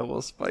Siege, you can get a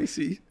little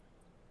spicy.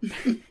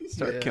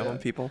 Start killing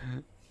people.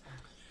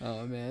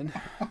 Oh, man.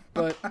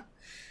 But,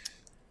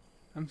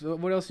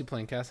 what else are you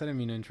playing, Cass? I didn't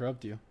mean to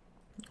interrupt you.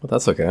 Well,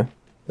 that's okay.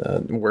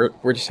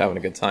 We're just having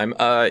a good time.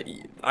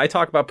 I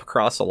talk about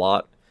Picross a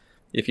lot.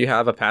 If you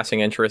have a passing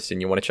interest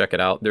and you want to check it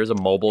out, there's a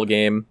mobile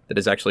game that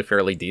is actually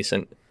fairly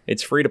decent.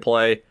 It's free to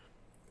play.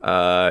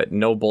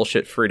 No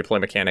bullshit free to play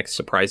mechanics,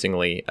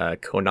 surprisingly.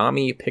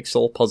 Konami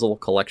Pixel Puzzle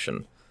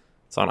Collection.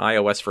 It's on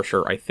iOS for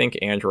sure. I think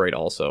Android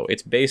also.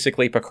 It's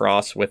basically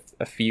Picross with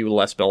a few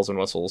less bells and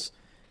whistles,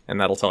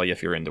 and that'll tell you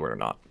if you're into it or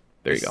not.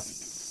 There you go.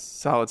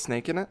 Solid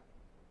Snake in it?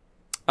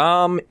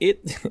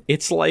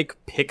 It's like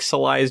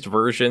pixelized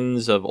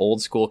versions of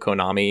old school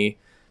Konami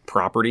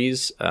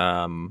properties,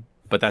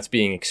 but that's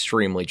being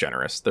extremely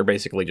generous. They're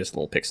basically just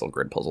little pixel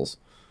grid puzzles.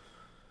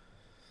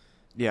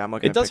 Yeah, I'm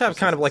looking. It does have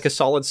kind of like a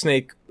Solid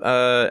Snake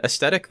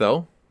aesthetic,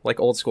 though,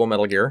 like old school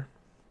Metal Gear,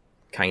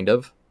 kind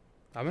of.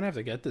 I'm gonna have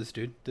to get this,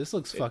 dude. This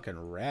looks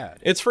fucking rad.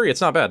 It's free. It's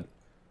not bad.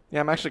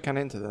 Yeah, I'm actually kind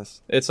of into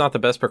this. It's not the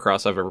best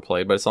Picross I've ever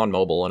played, but it's on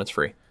mobile and it's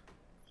free.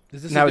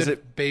 Is this is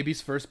it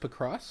baby's first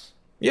Picross?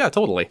 Yeah,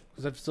 totally.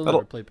 Because I've still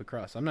never played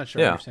Picross. I'm not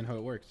sure I understand how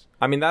it works.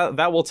 I mean,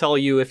 that will tell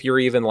you if you're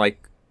even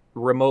like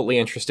remotely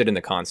interested in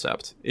the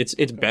concept. It's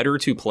better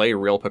to play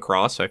real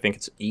Picross. I think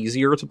it's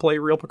easier to play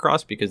real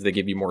Picross because they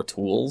give you more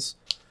tools.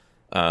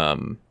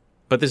 But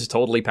this is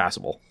totally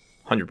passable.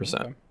 100%.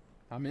 Okay.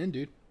 I'm in,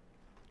 dude.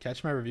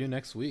 Catch my review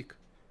next week.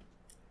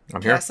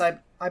 I'm here. Yes,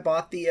 I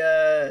bought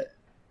the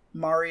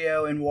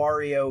Mario and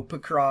Wario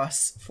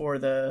Picross for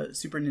the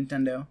Super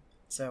Nintendo.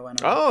 So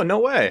oh, no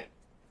way.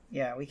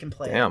 Yeah, we can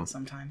play it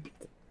sometime.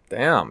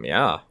 Damn,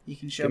 yeah. You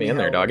can show Get me in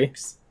how there, it doggy.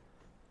 works.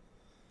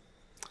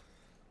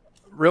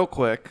 Real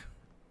quick,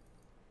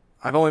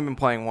 I've only been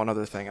playing one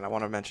other thing, and I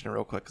want to mention it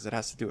real quick because it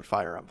has to do with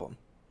Fire Emblem.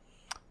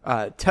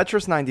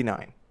 Tetris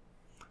 99.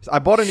 So I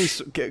bought a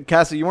new...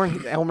 Cassie,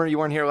 Elmer, you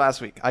weren't here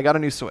last week. I got a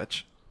new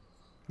Switch.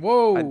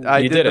 Whoa!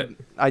 I did it.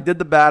 I did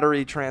the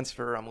battery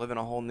transfer. I'm living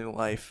a whole new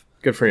life.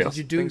 Good for you. Did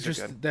you do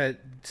just that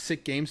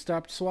sick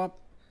GameStop swap?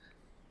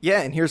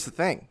 Yeah, and here's the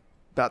thing.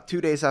 About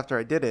 2 days after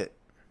I did it,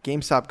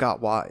 GameStop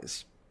got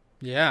wise.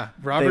 Yeah,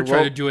 Robert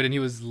tried to do it and he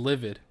was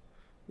livid.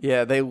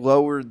 Yeah, they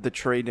lowered the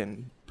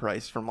trade-in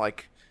price from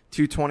like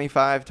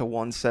 $225 to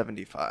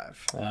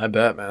 $175. I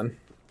bet, man.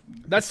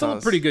 That's still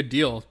a pretty good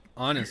deal,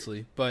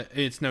 honestly, but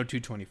it's no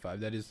 $225.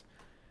 That is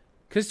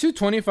because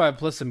 $225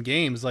 plus some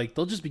games, like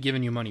they'll just be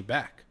giving you money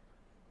back.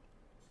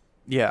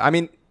 Yeah, I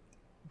mean,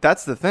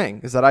 that's the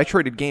thing is that I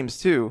traded games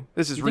too.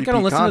 This is you repeat think I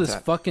don't listen content. to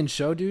this fucking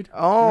show, dude?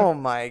 Oh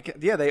my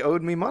god! Yeah, they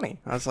owed me money.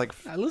 I was like,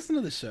 I listen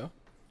to this show.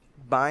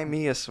 Buy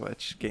me a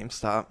Switch,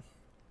 GameStop.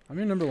 I'm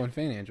your number one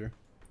fan, Andrew.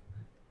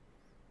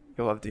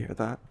 You'll love to hear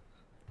that.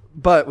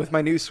 But with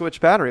my new Switch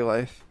battery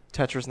life,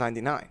 Tetris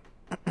 99.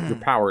 You're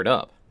powered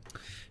up.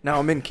 Now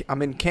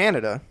I'm in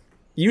Canada.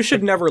 You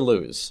should never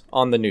lose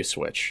on the new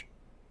Switch.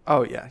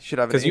 Oh yeah, should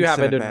have because you have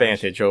an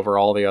advantage over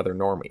all the other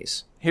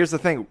normies. Here's the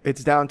thing: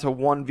 it's down to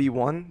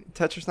 1v1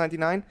 Tetris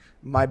 99.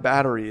 My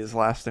battery is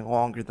lasting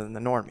longer than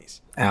the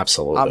normies.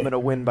 Absolutely, I'm gonna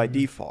win by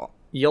default.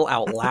 You'll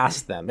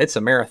outlast them. It's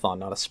a marathon,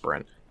 not a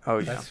sprint. Oh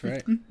yeah, that's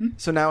right.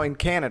 So now in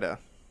Canada,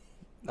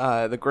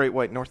 the Great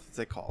White North, as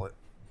they call it.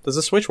 Does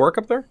the Switch work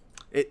up there?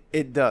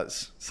 It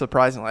does.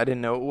 Surprisingly, I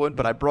didn't know it would,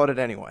 but I brought it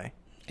anyway.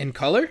 In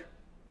color?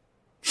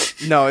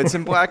 No, it's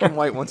in black and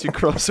white once you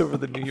cross over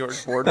the New York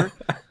border.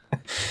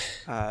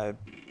 But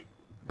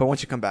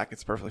once you come back,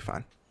 it's perfectly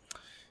fine.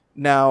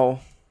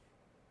 Now,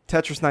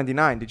 Tetris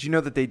 99, did you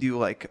know that they do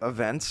like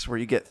events where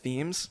you get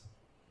themes?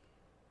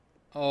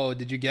 Oh,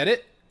 did you get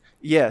it?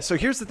 Yeah, so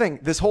here's the thing.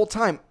 This whole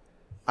time,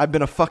 I've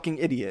been a fucking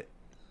idiot.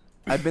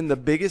 I've been the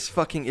biggest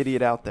fucking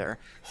idiot out there.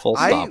 Full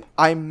stop.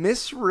 I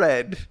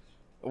misread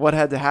what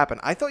had to happen.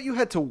 I thought you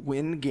had to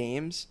win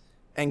games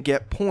and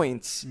get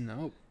points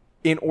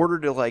in order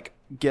to like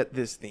get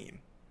this theme.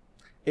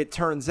 It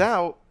turns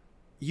out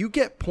you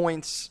get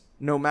points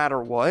no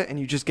matter what, and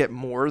you just get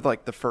more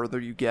like the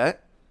further you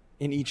get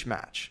in each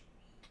match.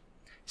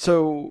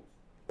 So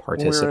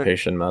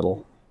participation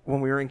medal.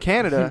 When we were in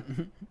Canada,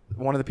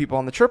 one of the people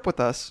on the trip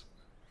with us,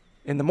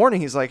 in the morning,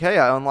 he's like, "Hey,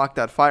 I unlocked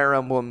that Fire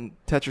Emblem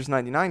Tetris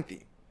 99 theme."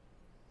 I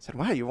said,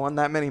 "Wow, you won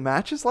that many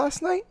matches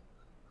last night?"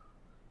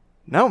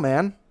 "No,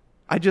 man.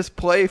 I just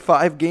play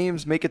 5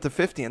 games, make it to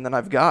 50, and then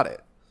I've got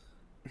it.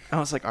 I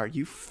was like, are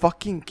you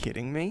fucking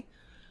kidding me?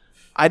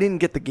 I didn't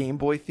get the Game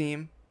Boy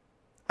theme.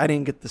 I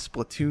didn't get the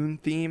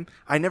Splatoon theme.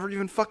 I never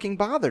even fucking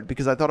bothered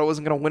because I thought I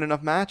wasn't going to win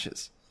enough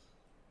matches.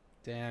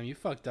 Damn, you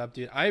fucked up,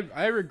 dude.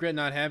 I regret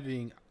not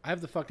having... I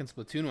have the fucking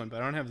Splatoon one,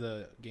 but I don't have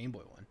the Game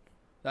Boy one.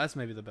 That's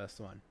maybe the best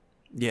one.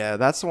 Yeah,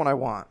 that's the one I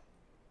want.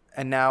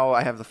 And now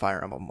I have the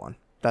Fire Emblem one.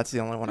 That's the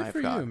only one I've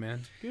got. Good for you,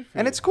 man. Good for you.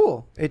 And it's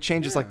cool. It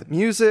changes like the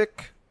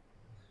music,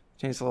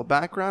 changes the little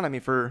background. I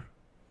mean,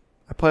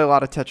 I play a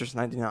lot of Tetris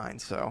 99,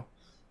 so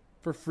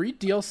for free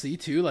DLC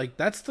too. Like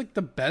that's like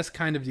the best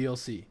kind of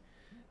DLC.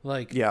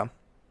 Like yeah,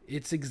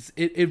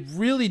 it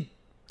really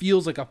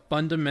feels like a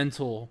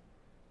fundamental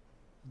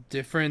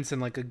difference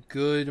and like a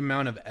good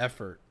amount of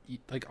effort.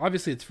 Like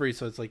obviously it's free,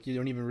 so it's like you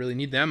don't even really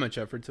need that much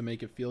effort to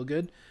make it feel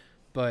good,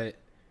 but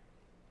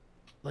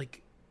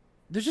like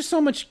there's just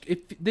so much.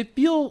 They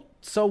feel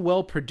so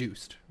well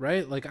produced,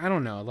 right? Like I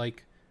don't know.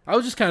 Like I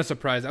was just kind of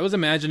surprised. I was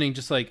imagining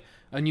just like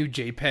a new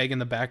JPEG in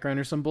the background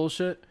or some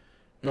bullshit,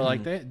 but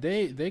like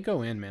they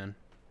go in, man.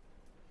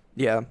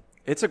 Yeah,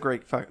 it's a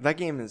great that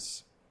game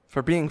is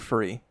for being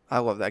free. I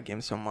love that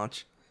game so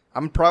much.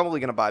 I'm probably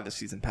gonna buy the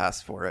season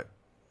pass for it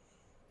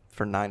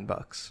for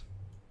 $9.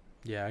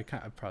 Yeah, I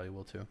probably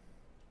will too.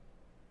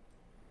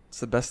 It's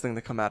the best thing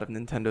to come out of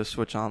Nintendo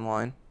Switch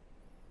Online.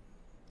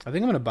 I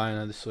think I'm gonna buy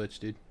another Switch,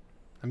 dude.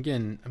 I'm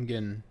getting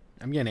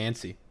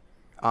antsy.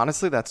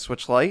 Honestly, that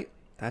Switch Lite,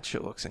 that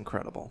shit looks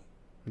incredible.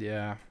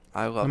 Yeah.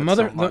 I love it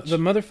so much. The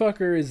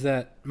motherfucker is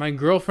that my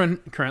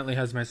girlfriend currently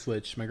has my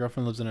Switch. My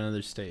girlfriend lives in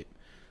another state.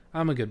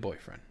 I'm a good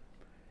boyfriend.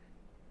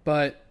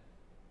 But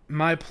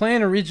my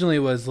plan originally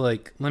was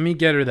like, let me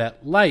get her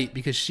that Lite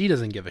because she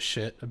doesn't give a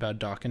shit about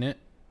docking it,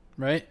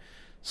 right?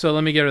 So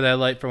let me get her that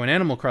Lite for when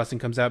Animal Crossing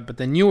comes out. But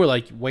then you were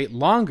like, wait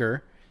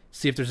longer,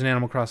 see if there's an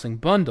Animal Crossing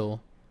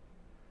bundle.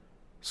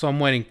 So I'm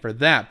waiting for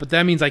that. But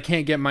that means I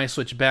can't get my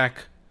Switch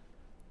back.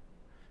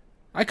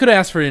 I could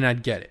ask for it and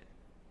I'd get it.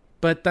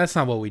 But that's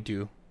not what we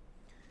do.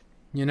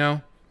 You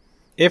know?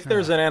 If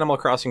there's an Animal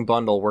Crossing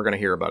bundle, we're going to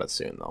hear about it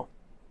soon, though.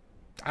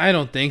 I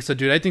don't think so,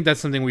 dude. I think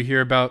that's something we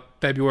hear about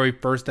February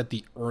 1st at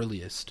the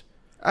earliest.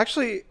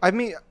 Actually, I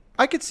mean,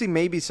 I could see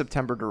maybe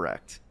September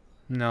Direct.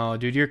 No,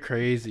 dude, you're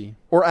crazy.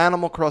 Or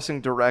Animal Crossing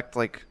Direct,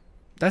 like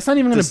that's not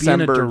even going to be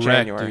in a Direct,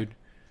 January. dude.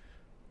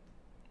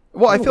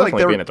 Well, I feel like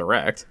they're being a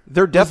Direct.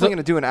 They're definitely going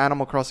to do an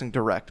Animal Crossing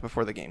Direct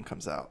before the game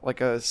comes out, like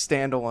a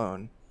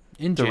standalone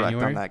in Direct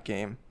January on that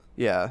game.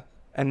 Yeah,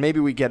 and maybe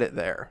we get it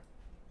there.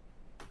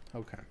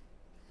 Okay,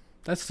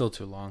 that's still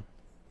too long.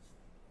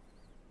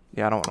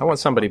 Yeah, I want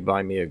somebody to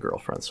buy me a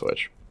girlfriend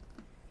Switch.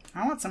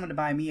 I want someone to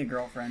buy me a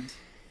girlfriend.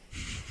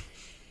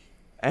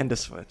 And a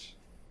Switch.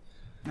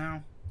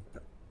 No.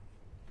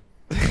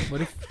 What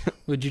if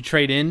would you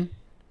trade in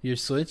your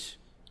Switch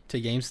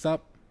to GameStop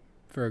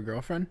for a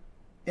girlfriend?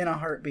 In a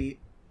heartbeat.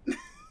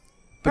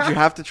 But you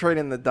have to trade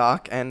in the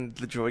dock and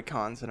the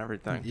Joy-Cons and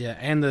everything. Yeah,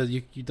 and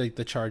you like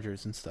the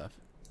chargers and stuff.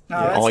 No,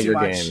 Yeah, that's all too your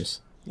much.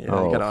 games. Yeah,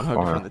 you gotta unhook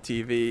it from the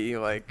TV,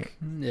 like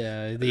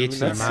Yeah, the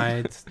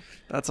HDMI.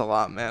 that's a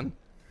lot, man.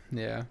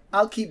 Yeah.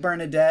 I'll keep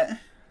Bernadette.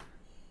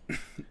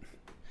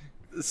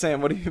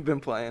 Sam, what have you been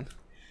playing?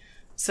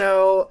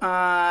 So,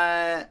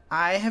 I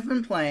have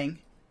been playing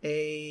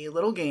a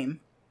little game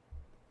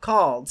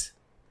called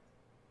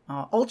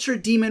Ultra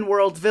Demon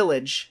World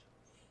Village.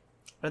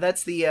 Or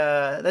that's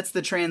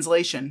the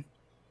translation.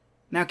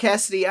 Now,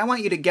 Cassidy, I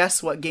want you to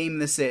guess what game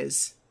this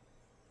is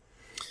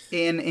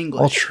in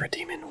English. Ultra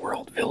Demon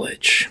World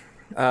Village.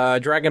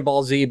 Dragon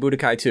Ball Z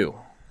Budokai 2.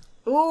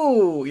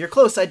 Ooh, you're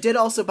close. I did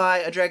also buy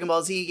a Dragon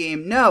Ball Z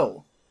game.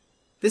 No.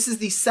 This is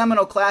the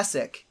seminal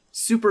classic,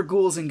 Super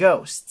Ghouls and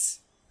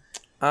Ghosts.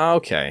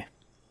 Okay.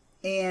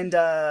 And,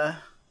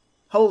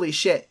 holy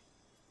shit.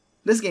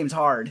 This game's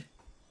hard.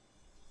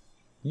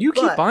 You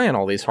keep buying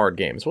all these hard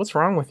games. What's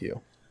wrong with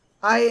you?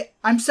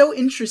 I'm so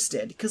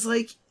interested, because,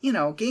 like, you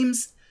know,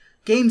 games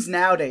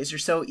nowadays are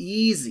so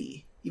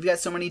easy. You've got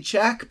so many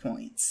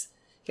checkpoints.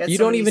 You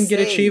don't even get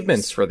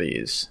achievements for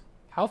these.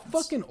 How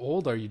fucking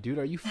old are you, dude?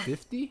 Are you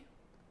 50?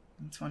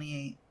 I'm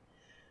 28.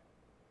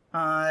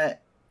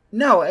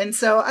 No, and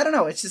so, I don't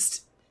know, it's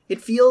just,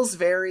 it feels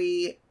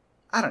very,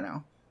 I don't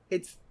know,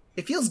 it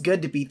feels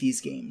good to beat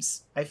these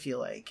games, I feel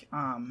like,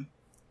 and,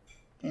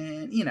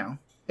 you know,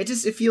 it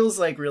feels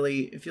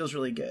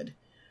really good.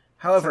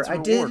 However,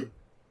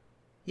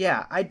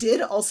 I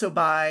did also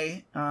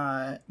buy,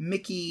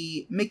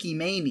 Mickey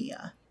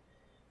Mania,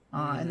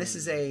 and this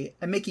is a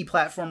Mickey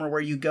platformer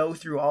where you go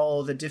through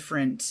all the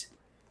different,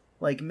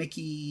 like,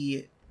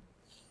 Mickey,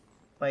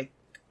 like,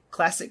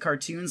 classic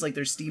cartoons, like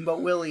there's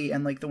Steamboat Willie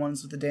and, like, the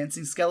ones with the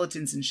dancing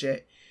skeletons and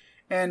shit.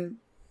 And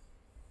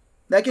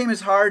that game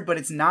is hard, but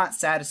it's not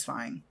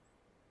satisfying.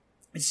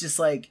 It's just,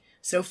 like,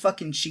 so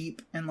fucking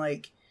cheap, and,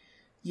 like,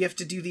 you have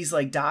to do these,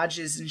 like,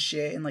 dodges and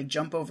shit and, like,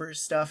 jump over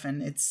stuff,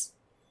 and it's,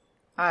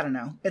 I don't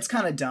know. It's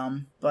kind of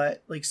dumb,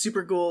 but, like,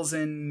 Super Ghouls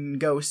and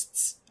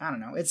Ghosts, I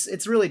don't know.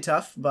 It's really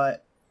tough,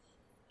 but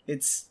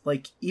it's,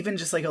 like, even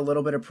just, like, a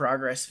little bit of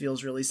progress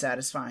feels really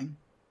satisfying.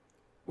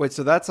 Wait,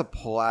 so that's a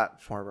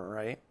platformer,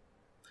 right?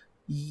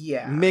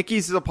 Yeah.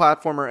 Mickey's is a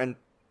platformer and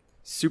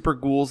Super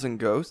Ghouls and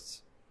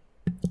Ghosts?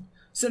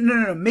 So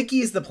no.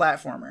 Mickey is the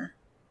platformer.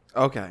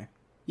 Okay.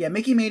 Yeah,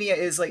 Mickey Mania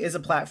is a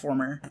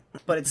platformer,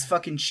 but it's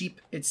fucking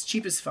cheap. It's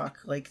cheap as fuck.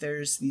 Like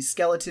there's these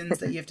skeletons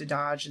that you have to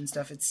dodge and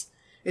stuff.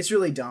 It's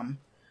really dumb.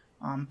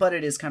 But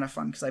it is kind of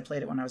fun because I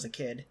played it when I was a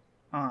kid.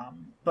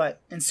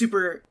 But in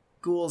Super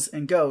Ghouls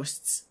and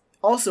Ghosts,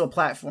 also a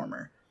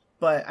platformer,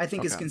 but I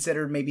think is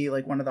considered maybe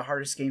like one of the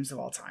hardest games of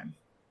all time.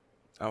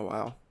 Oh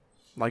wow.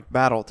 Like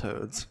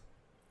Battletoads.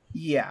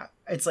 Yeah,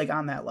 it's like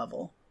on that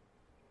level.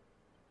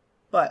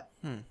 But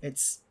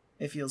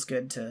it feels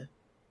good to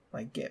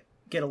like get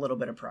a little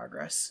bit of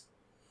progress.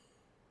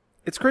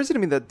 It's crazy to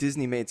me that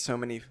Disney made so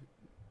many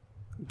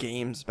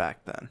games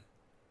back then.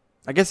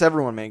 I guess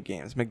everyone made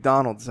games.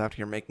 McDonald's is out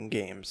here making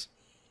games.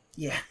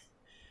 Yeah.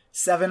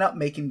 7-Up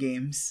making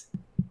games.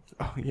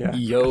 Oh yeah.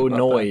 Yo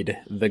Noid,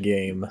 the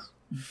game.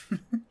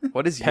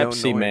 What is Yo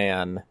Pepsi Noid?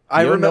 Man.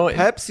 I Yo remember Noid-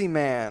 Pepsi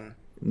Man.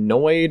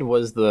 Noid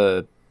was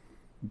the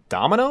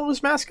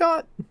Domino's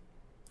mascot?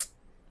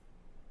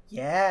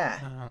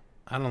 Yeah.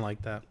 I don't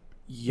like that.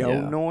 Yo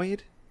Yeah. Noid?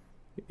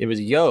 It was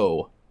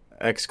Yo!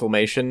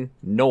 Exclamation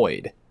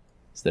Noid.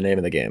 It's the name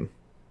of the game.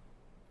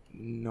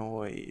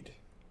 Noid.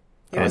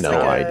 It I was know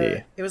like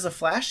ID. It was a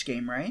Flash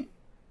game, right?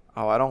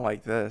 Oh, I don't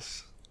like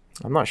this.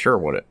 I'm not sure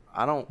what it.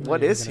 I don't.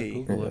 What you're is gonna he?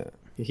 Google it.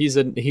 He's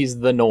the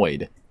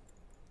Noid.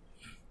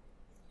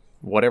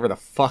 Whatever the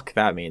fuck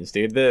that means,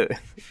 dude. The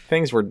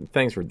things were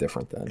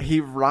different then. He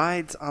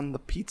rides on the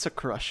pizza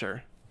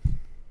crusher.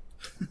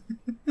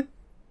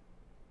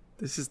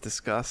 This is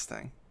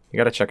disgusting. You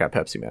got to check out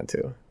Pepsi Man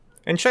too.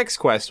 And Chex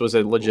Quest was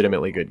a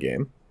legitimately good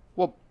game.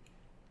 Well,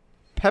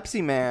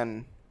 Pepsi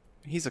Man,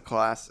 he's a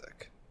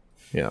classic.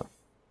 Yeah.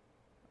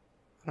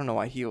 I don't know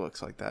why he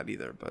looks like that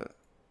either, but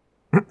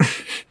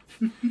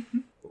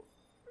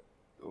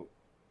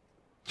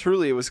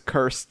truly it was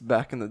cursed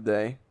back in the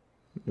day.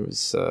 It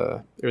was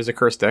a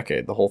cursed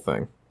decade, the whole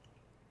thing.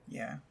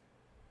 Yeah.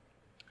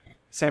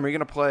 Sam, are you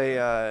gonna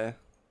play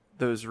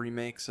those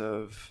remakes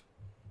of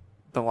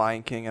The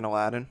Lion King and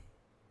Aladdin?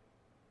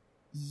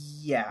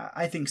 Yeah,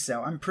 I think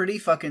so. I'm pretty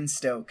fucking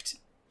stoked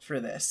for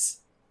this.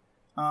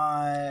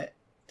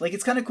 Like,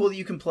 it's kind of cool that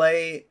you can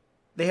play...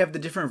 They have the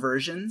different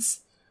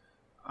versions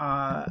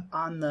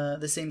on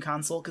the same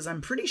console, because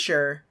I'm pretty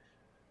sure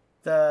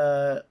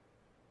the,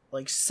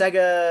 like,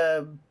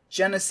 Sega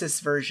Genesis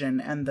version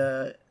and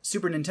the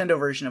Super Nintendo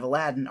version of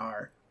Aladdin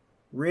are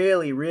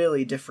really,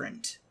 really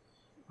different.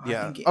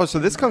 Yeah. So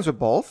this comes with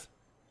both?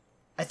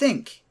 I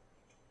think.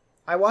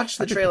 I watched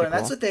the That'd be trailer, and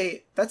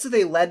pretty that's what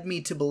they led me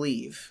to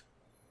believe.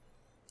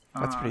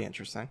 That's pretty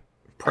interesting.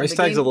 Price the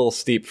tag's game- a little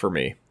steep for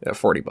me at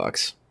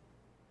 $40.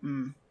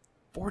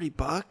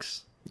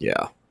 $40?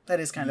 Yeah.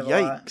 That is kind of a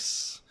lot.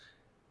 Yikes.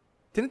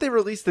 Didn't they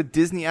release the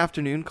Disney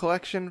Afternoon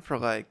collection for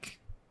like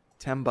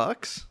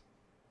 $10?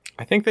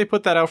 I think they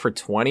put that out for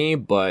 20,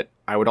 but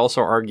I would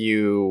also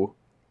argue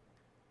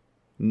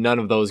none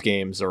of those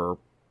games are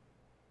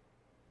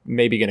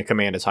maybe going to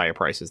command as high a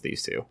price as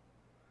these two.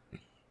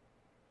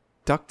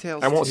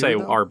 DuckTales I won't 2, say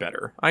though? are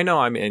better. I know,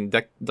 I mean,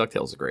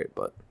 DuckTales is great,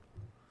 but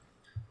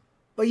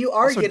But you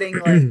are Also- getting,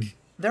 like,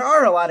 there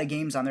are a lot of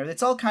games on there.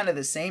 It's all kind of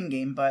the same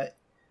game, but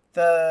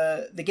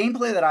the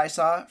gameplay that I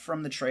saw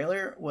from the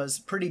trailer was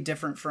pretty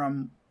different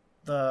from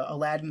the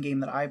Aladdin game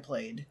that I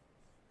played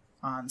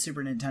on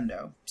Super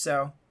Nintendo.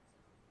 So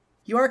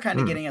you are kind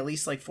of getting at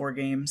least like 4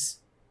 games.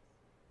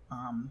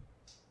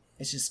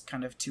 It's just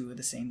kind of 2 of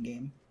the same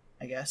game,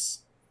 I guess.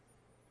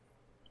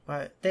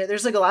 But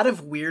there's like a lot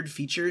of weird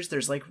features.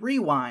 There's like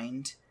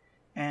rewind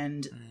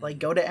and like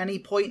go to any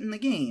point in the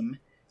game.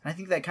 And I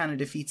think that kind of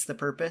defeats the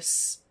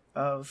purpose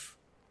of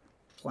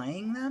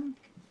playing them.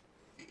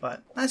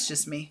 But that's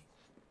just me.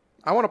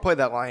 I want to play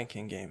that Lion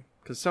King game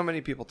because so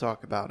many people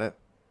talk about it.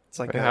 It's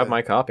like I have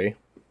my copy.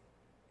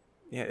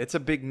 Yeah, it's a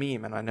big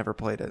meme, and I never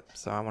played it,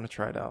 so I want to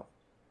try it out.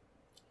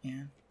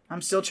 Yeah.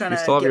 I'm still trying You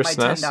to still have get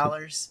your my SNES?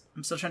 $10.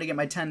 I'm still trying to get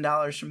my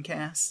 $10 from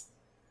Cass.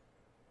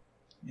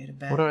 Made a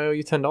bet. What do I owe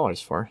you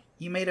 $10 for?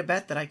 You made a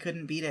bet that I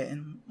couldn't beat it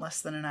in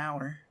less than an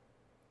hour.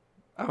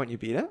 Oh, and you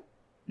beat it?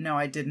 No,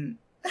 I didn't.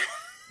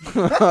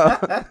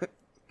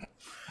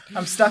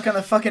 I'm stuck on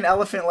the fucking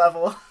elephant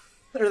level.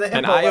 Or the hippo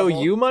And I owe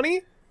level. you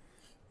money?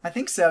 I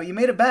think so. You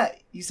made a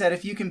bet. You said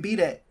if you can beat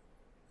it,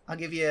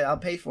 I'll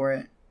pay for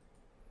it.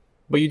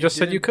 But you just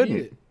said you Didn't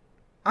beat couldn't.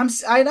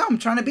 it. I know. I'm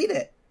trying to beat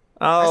it.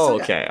 Oh, still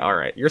got- okay. All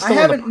right. You're I still in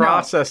haven't- the no.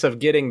 process of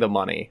getting the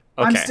money.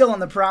 Okay. I'm still in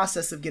the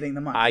process of getting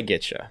the money. I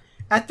get you.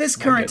 At this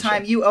current getcha.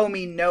 time, you owe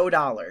me no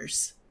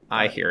dollars.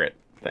 I hear it.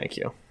 Thank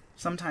you.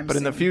 Sometime But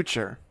in the soon.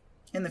 future,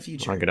 In the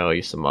future. I'm going to owe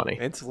you some money.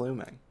 it's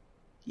looming.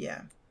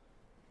 Yeah.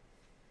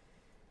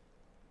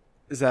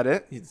 Is that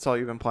it? That's all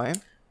you've been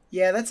playing?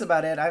 Yeah, that's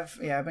about it. I've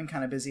been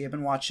kind of busy. I've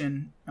been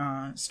watching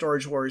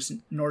Storage Wars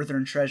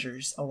Northern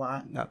Treasures a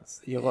lot. No,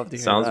 you love to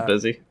hear Sounds that.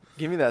 busy.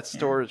 Give me that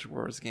Storage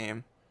Wars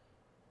game.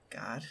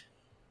 God.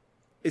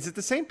 Is it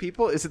the same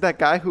people? Is it that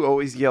guy who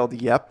always yelled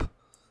 "yep"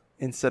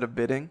 instead of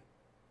bidding?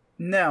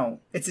 No,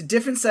 it's a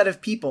different set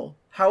of people,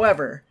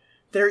 However,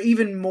 they're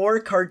even more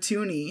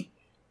cartoony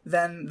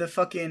than the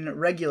fucking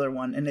regular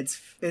one, and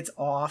it's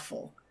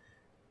awful.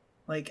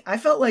 Like, I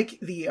felt like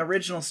the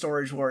original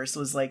Storage Wars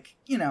was like,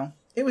 you know,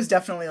 it was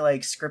definitely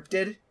like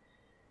scripted,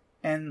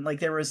 and like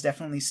there was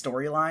definitely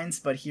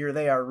storylines, but here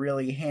they are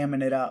really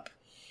hamming it up,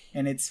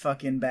 and it's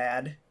fucking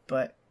bad,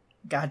 but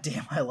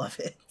goddamn, I love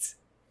it.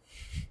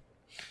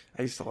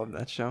 I used to love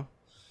that show.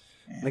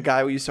 Yeah. The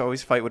guy used to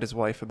always fight with his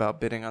wife about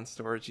bidding on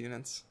storage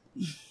units.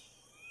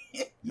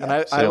 Yeah. And I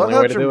It's the love only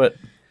how way to do it.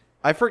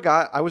 I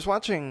forgot. I was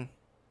watching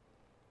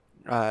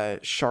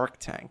Shark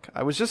Tank.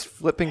 I was just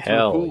flipping through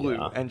Hell Hulu,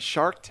 yeah. and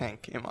Shark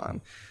Tank came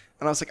on.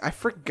 And I was like, I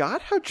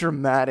forgot how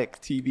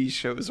dramatic TV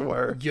shows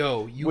were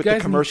Yo, you with guys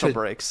the commercial need to...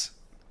 breaks.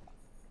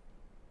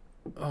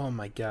 Oh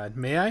my god,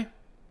 may I?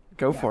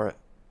 Go for it.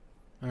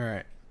 All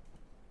right.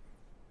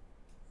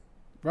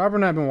 Robert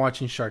and I have been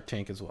watching Shark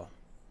Tank as well.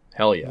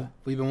 Hell yeah.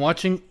 We've been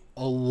watching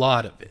a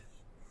lot of it,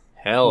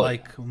 Hell yeah.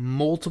 like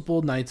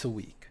multiple nights a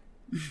week.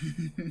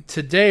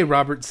 Today,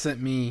 Robert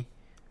sent me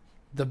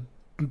the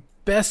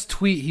best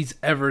tweet he's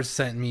ever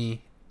sent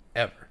me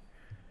ever.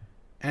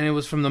 And it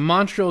was from the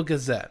Montreal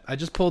Gazette. I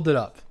just pulled it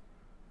up.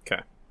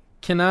 Okay.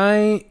 Can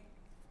I...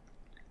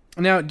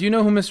 Now, do you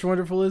know who Mr.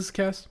 Wonderful is,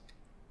 Cass?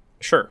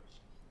 Sure.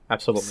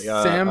 Absolutely.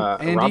 Sam,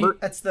 Andy?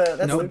 Robert? That's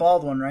the Nope. the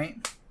bald one, right?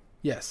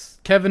 Yes.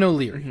 Kevin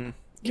O'Leary. Mm-hmm.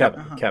 Kevin.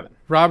 Uh-huh. Kevin.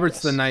 Robert's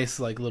Yes. the nice,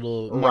 like,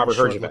 little... Robert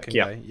short Herjavec, looking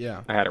yeah. guy.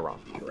 Yeah. I had it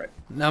wrong. You're right.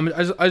 Now,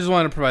 I just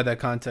want to provide that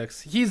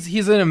context.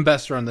 He's an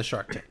investor on the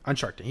Shark Tank. On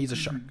Shark Tank. He's a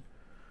shark.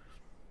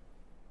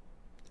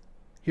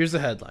 Here's the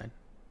headline.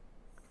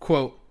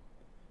 Quote,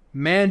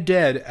 "Man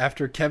dead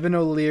after Kevin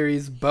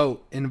O'Leary's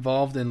boat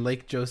involved in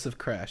Lake Joseph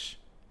crash."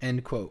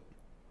 End quote.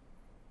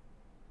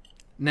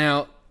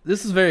 Now,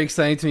 this is very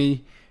exciting to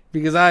me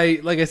because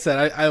like I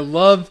said, I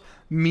love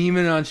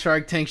memeing on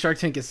Shark Tank. Shark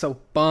Tank is so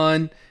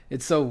fun.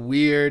 It's so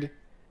weird.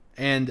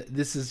 And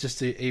this is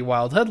just a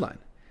wild headline.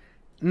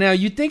 Now,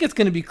 you'd think it's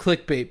going to be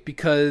clickbait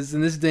because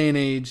in this day and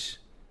age,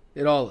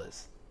 it all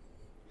is.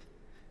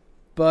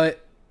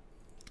 But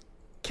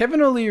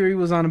Kevin O'Leary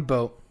was on a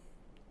boat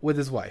with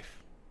his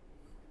wife.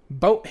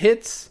 Boat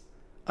hits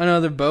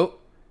another boat.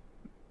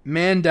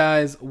 Man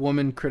dies,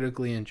 woman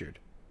critically injured.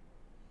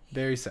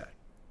 Very sad.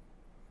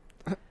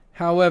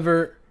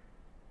 However,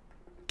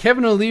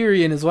 Kevin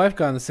O'Leary and his wife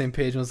got on the same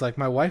page and was like,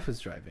 my wife was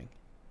driving.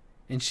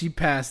 And she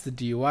passed the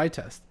DUI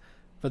test.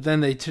 But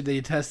then they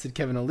tested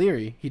Kevin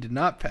O'Leary. He did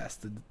not pass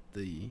the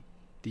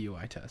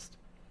DUI test.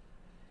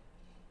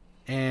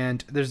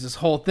 And there's this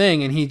whole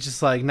thing, and he's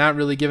just like not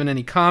really giving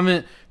any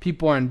comment.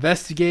 People are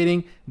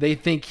investigating. They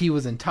think he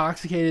was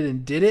intoxicated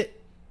and did it.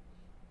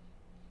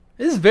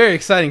 This is very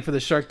exciting for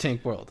the Shark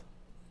Tank world.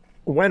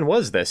 When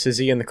was this? Is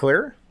he in the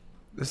clear?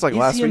 This is like Is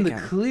last he in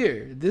weekend. the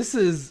clear?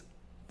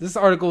 This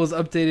article was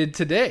updated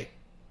today.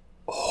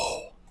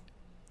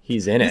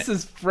 He's in This it.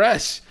 is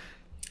fresh.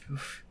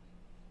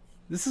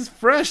 This is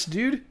fresh,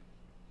 dude.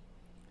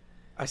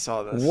 I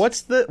saw this.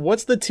 What's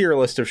the tier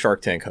list of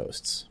Shark Tank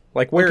hosts?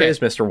 Like, where is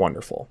Okay. Mr.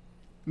 Wonderful?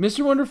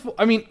 Mr. Wonderful.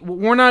 I mean,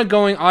 we're not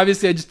going.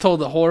 Obviously, I just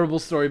told a horrible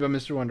story about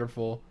Mr.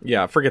 Wonderful.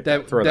 Yeah, forget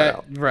that. Throw that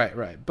out.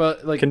 Right.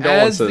 But like as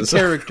Condolences. the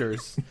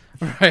characters,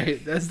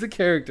 right? As the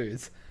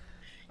characters,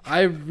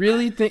 I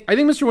think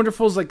Mr.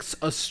 Wonderful is like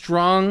a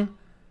strong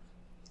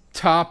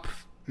top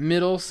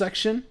middle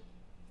section.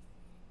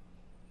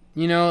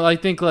 You know, I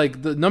think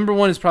like the number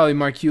one is probably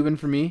Mark Cuban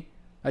for me.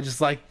 I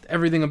just like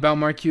everything about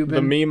Mark Cuban.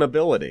 The meme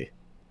ability.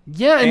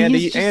 Yeah, and Andy,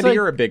 he's just Andy, like,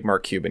 you're a big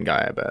Mark Cuban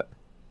guy, I bet.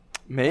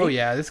 Me? oh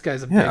yeah, this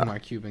guy's a Yeah. big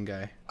Mark Cuban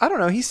guy. I don't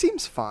know. He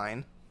seems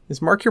fine.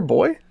 Is Mark your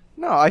boy?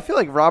 No, I feel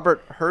like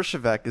Robert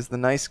Herjavec is the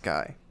nice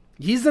guy.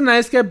 He's the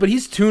nice guy, but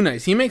he's too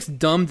nice. He makes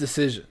dumb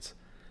decisions.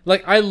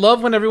 Like, I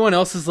love when everyone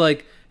else is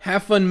like,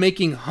 have fun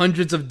making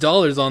hundreds of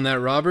dollars on that,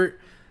 Robert.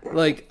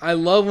 Like, I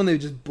love when they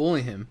just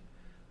bully him.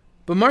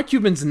 But Mark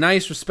Cuban's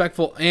nice,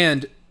 respectful,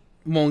 and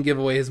won't give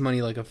away his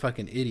money like a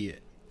fucking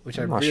idiot. Which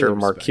I'm I not really sure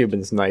Mark respect.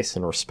 Cuban's nice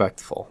and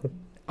respectful.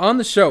 On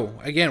the show,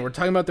 again, we're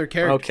talking about their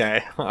character.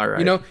 Okay, all right.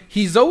 You know,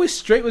 he's always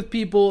straight with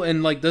people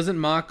and like doesn't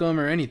mock them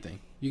or anything.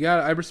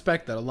 I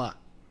respect that a lot.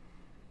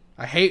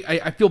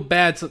 I feel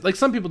bad. So, like,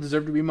 some people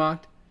deserve to be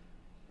mocked,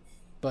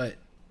 but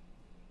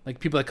like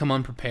people that come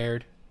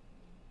unprepared.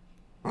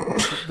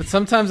 But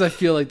sometimes I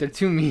feel like they're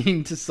too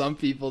mean to some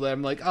people that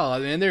I'm like, oh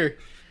man, they're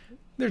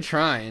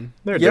trying.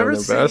 they're You doing ever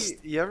their best. see?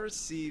 You ever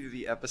see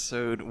the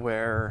episode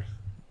where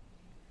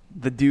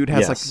the dude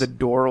has like Yes. the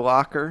door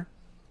locker?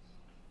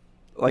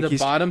 Like The he's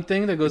bottom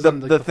thing that goes the, on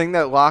like, the thing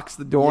that locks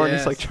the door, and he's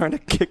Yes. like trying to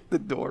kick the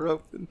door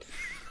open.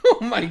 Oh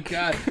my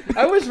god!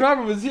 I wish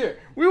Robert was here.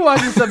 We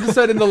watched this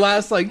episode in the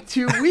last like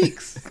 2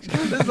 weeks. It's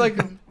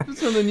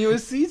from the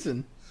newest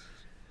season.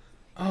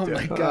 Oh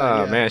my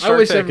god! Oh, yeah. man, I Shark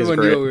wish Tank is everyone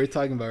knew great. what we were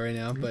talking about right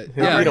now. But If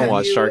yeah, you don't have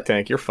watch you- Shark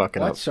Tank, you're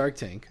fucking watch up. Shark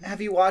Tank. Have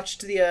you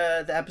watched the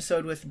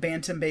episode with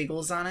Bantam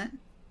Bagels on it?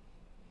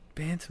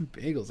 Bantam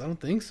bagels. I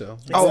don't think so.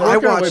 Oh, We're I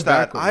working our way watched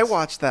that. I backwards.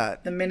 watched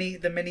that. The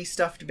mini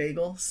stuffed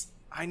bagels.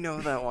 I know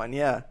that one.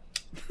 Yeah.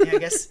 Yeah, I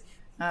guess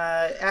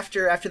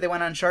after they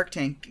went on Shark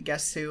Tank,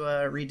 guess who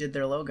redid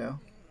their logo?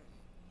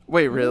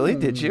 Wait, really?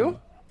 Did you?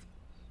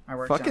 I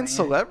worked on Fucking it, yeah.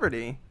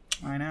 celebrity.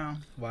 I know.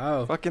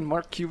 Wow. Fucking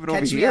Mark Cuban over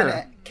Catch me on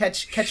here.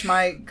 it. Catch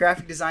my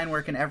graphic design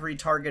work in every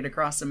Target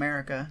across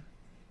America.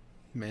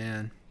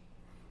 Man.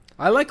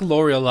 I like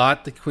Lori a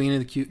lot, the queen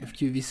of of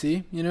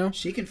QVC, you know?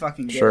 She can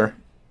fucking get Sure. it.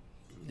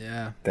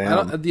 Yeah.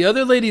 Damn. The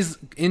other lady's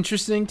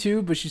interesting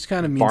too, but she's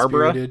kind of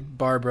mean-spirited.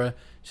 Barbara.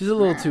 She's a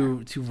little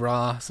too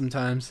raw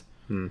sometimes.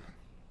 Darren?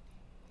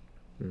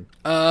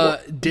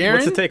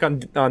 What's the take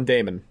on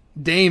Damon?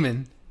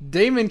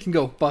 Damon can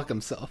go fuck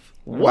himself.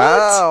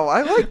 Wow,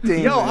 I like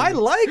Damon. Yo, I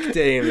like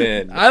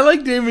Damon. I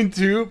like Damon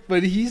too,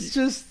 but he's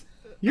just...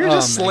 You're Oh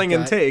just my slinging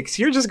God. takes.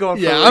 You're just going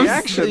for Yeah,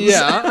 reactions.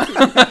 yeah,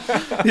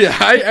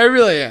 I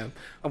really am.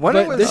 When But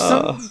it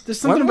was, there's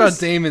something when about was-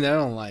 Damon that I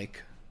don't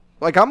like.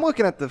 like, I'm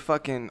looking at the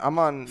fucking... I'm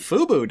on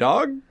Fubu,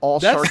 dog.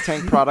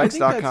 allsharktankproducts.com. I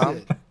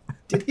think that's it.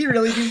 Did he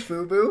really do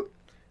FUBU?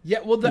 Yeah,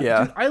 well,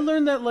 Yeah. dude, I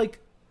learned that like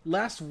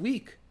last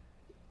week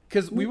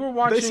because we were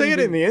watching. They say it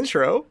in the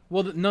intro.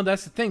 Well, no,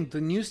 that's the thing.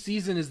 The new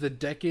season is the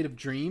Decade of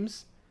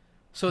Dreams,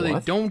 so they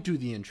What? don't do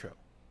the intro.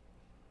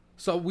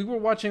 So we were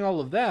watching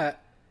all of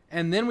that,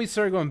 and then we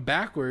started going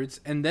backwards,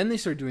 and then they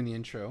started doing the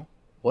intro.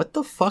 What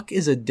the fuck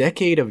is a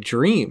decade of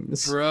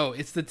dreams? Bro,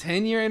 it's the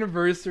 10-year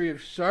anniversary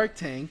of Shark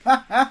Tank,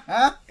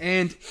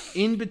 and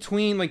in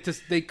between, like,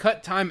 they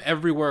cut time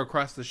everywhere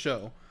across the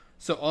show,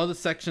 so all the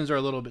sections are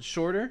a little bit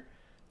shorter.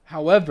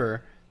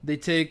 However, they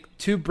take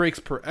 2 breaks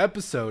per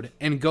episode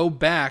and go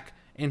back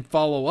and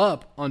follow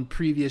up on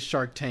previous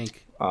Shark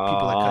Tank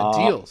people that cut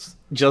deals.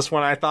 Just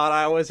when I thought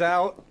I was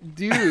out,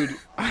 Dude,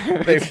 they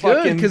it's good,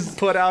 fucking 'cause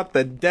put out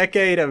the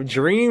decade of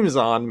dreams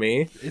on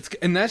me.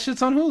 and that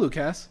shit's on Hulu,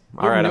 Cass. You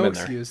All right, have I'm no in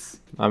there. excuse.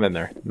 I'm in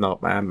there. No,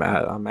 I'm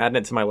adding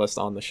it to my list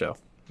on the show.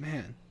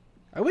 Man,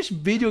 I wish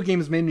video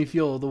games made me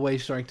feel the way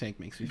Shark Tank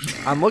makes me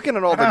feel. I'm looking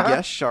at all the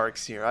guest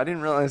sharks here. I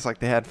didn't realize, like,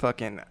 they had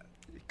fucking...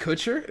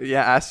 Kutcher?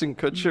 Yeah, Ashton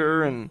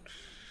Kutcher and...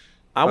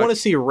 I want to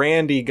see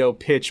Randy go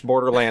pitch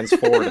Borderlands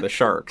 4 to the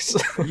Sharks.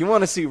 You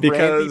want to see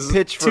Because Randy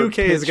Pitchford 2K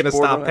is pitch going to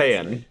stop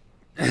Borderlands?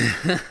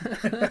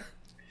 paying.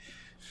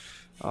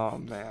 Oh,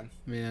 man.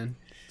 Man.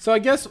 So I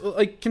guess,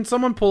 like, can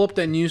someone pull up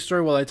that news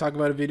story while I talk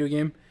about a video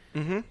game?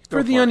 Mm-hmm.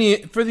 For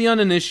the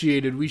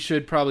uninitiated, we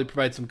should probably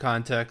provide some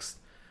context.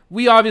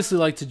 We obviously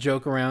like to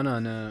joke around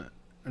on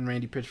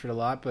Randy Pitchford a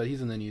lot, but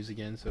he's in the news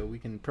again, so we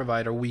can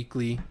provide our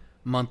weekly,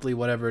 monthly,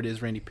 whatever it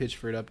is, Randy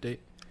Pitchford update.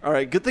 All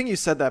right, good thing you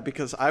said that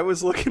because I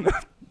was looking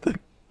at the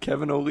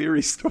Kevin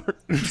O'Leary story.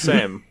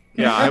 Same.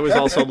 Yeah, I was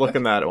also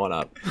looking that one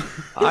up.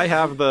 I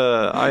have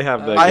the I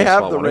have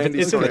GameSpot the one. Randy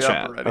It's in the story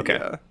up chat. already, Okay,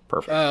 yeah.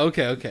 perfect.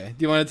 Okay.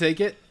 Do you want to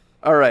take it?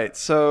 All right,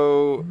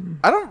 so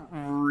I don't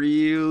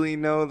really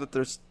know that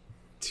there's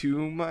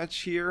too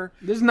much here.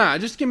 There's not.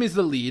 Just give me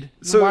the lead.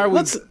 So Why are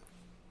we...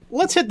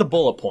 Let's hit the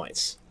bullet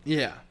points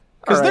Yeah.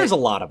 because All right. there's a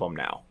lot of them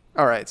now.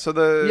 All right, so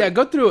the Yeah,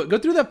 go through it. Go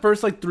through that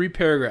first, like, 3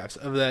 paragraphs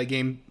of that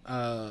Game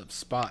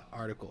Spot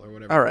article or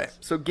whatever. All it right, is.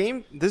 so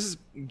this is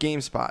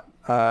GameSpot.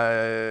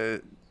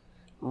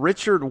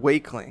 Richard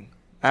Wakeling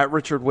at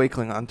Richard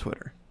Wakeling on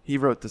Twitter. He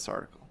wrote this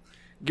article.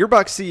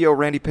 Gearbox CEO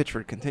Randy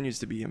Pitchford continues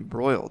to be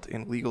embroiled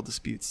in legal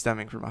disputes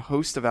stemming from a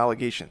host of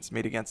allegations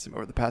made against him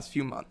over the past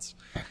few months.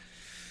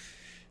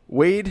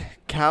 Wade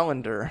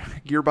Callender,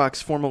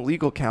 Gearbox former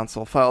legal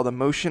counsel, filed a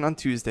motion on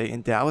Tuesday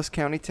in Dallas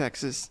County,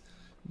 Texas,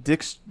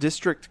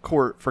 District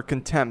Court for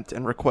contempt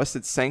and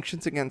requested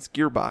sanctions against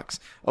Gearbox,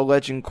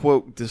 alleging,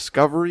 quote,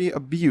 discovery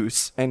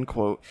abuse, end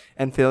quote,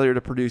 and failure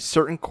to produce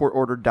certain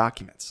court-ordered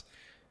documents.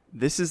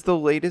 This is the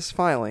latest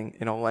filing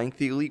in a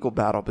lengthy legal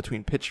battle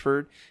between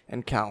Pitchford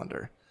and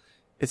Callender.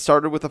 It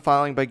started with a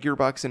filing by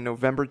Gearbox in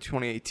November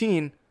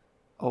 2018,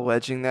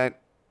 alleging that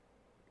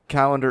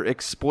Callender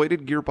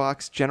exploited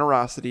Gearbox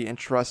generosity and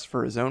trust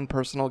for his own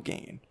personal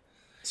gain.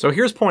 So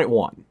here's point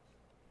 1.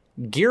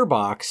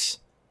 Gearbox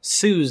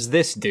sues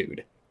this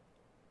dude.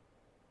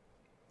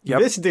 Yep.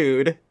 This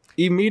dude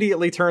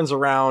immediately turns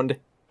around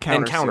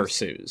and Countersues.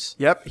 countersues.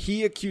 Yep,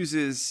 he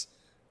accuses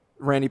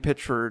Randy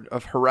Pitchford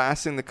of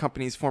harassing the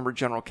company's former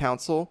general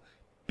counsel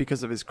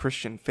because of his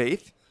Christian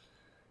faith.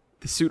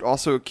 The suit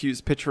also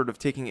accused Pitchford of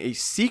taking a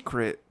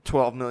secret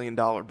 $12 million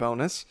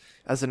bonus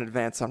as an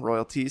advance on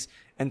royalties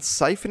and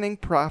siphoning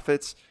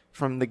profits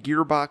from the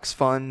Gearbox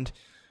fund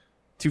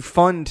to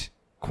fund,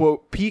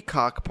 quote,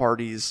 peacock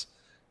parties,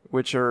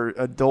 which are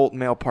adult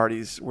male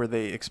parties where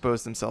they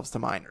expose themselves to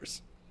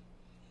minors.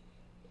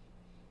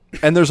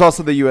 And there's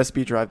also the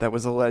USB drive that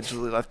was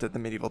allegedly left at the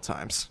medieval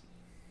times.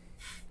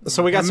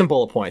 So we got some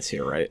bullet points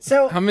here, right?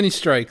 So How many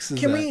strikes is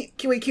can that?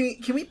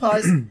 can we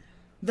pause?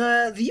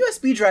 the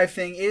USB drive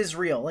thing is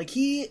real. Like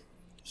he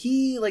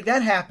like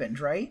that happened,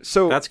 right?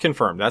 So That's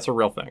confirmed. That's a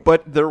real thing.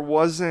 but there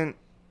wasn't,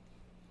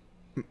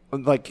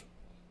 like,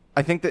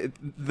 I think that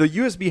the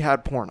USB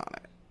had porn on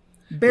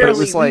it. Barely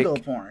was like- legal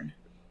porn.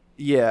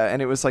 Yeah,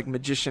 and it was like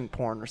magician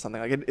porn or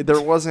something. Like there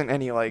wasn't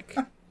any like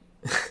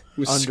It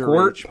was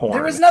squirt underage. porn.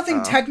 There was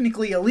nothing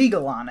technically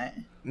illegal on it,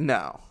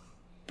 no,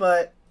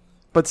 but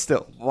but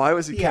still, why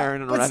was he Yeah,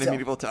 carrying it but around in still.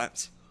 medieval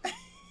times?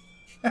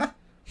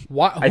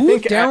 Why? I Who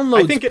think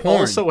downloads I think it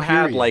porn, also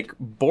had period? like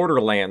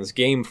Borderlands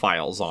game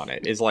files on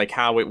it. Is like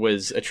how it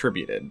was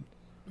attributed.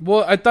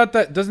 Well, I thought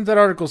that doesn't that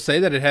article say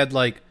that it had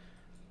like,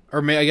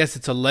 I guess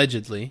it's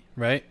allegedly,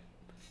 right?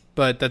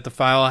 But that the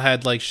file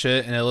had like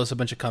shit and it lists a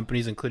bunch of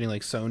companies, including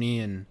like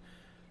Sony and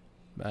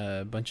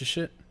a bunch of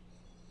shit.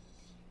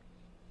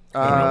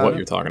 I don't know what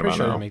you're talking I'm pretty about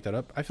sure I now. didn't make that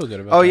up. I feel good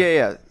about Oh that.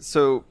 yeah.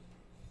 So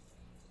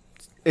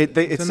it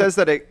says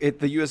that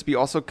the USB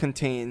also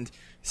contained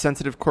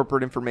sensitive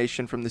corporate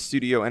information from the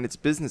studio and its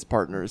business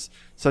partners,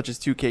 such as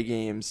 2K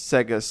Games,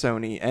 Sega,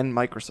 Sony, and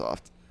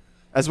Microsoft,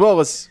 as well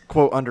as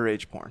quote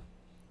underage porn.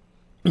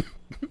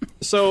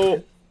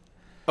 So,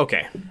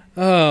 okay.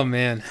 Oh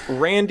man.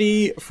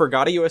 Randy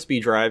forgot a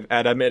USB drive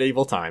at a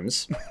medieval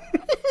times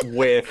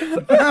with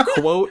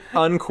quote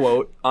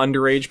unquote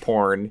underage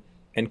porn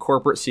and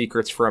corporate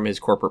secrets from his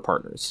corporate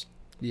partners.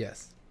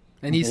 Yes.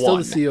 And he's still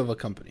the One. CEO of a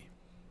company.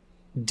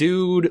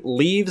 Dude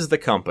leaves the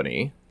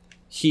company.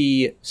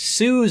 He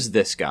sues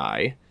this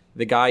guy.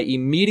 The guy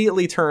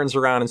immediately turns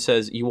around and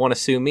says, "You want to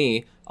sue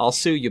me? I'll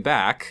sue you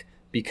back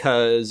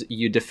because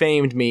you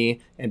defamed me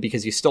and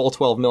because you stole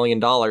 $12 million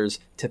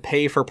to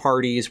pay for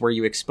parties where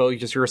you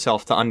expose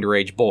yourself to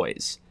underage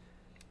boys."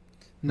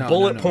 No,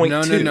 Bullet no. point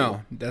no, two.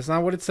 No. That's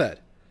not what it said.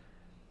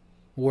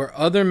 Where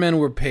other men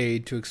were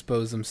paid to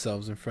expose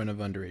themselves in front of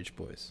underage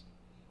boys.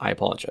 I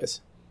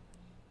apologize.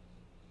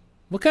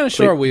 What kind of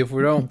show are we if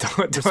we don't,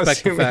 Don't respect the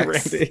sue me,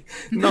 facts? Randy.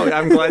 No,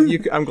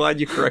 I'm glad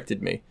you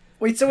corrected me.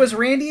 Wait, so was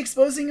Randy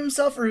exposing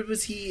himself, or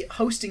was he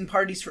hosting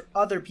parties for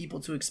other people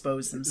to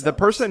expose themselves? The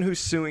person who's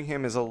suing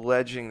him is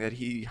alleging that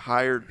he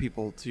hired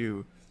people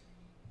to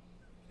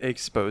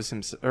expose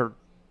himself, or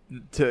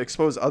to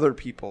expose other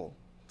people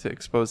to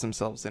expose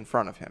themselves in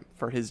front of him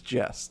for his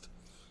jest.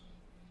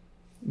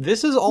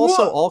 This is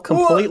also What? all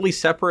completely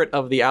separate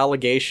of the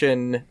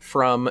allegation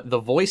from the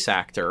voice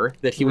actor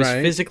that he was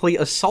Right. physically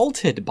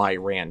assaulted by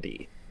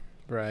Randy.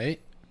 Right.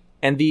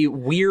 And the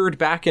weird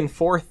back and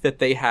forth that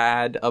they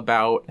had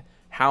about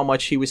how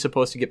much he was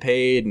supposed to get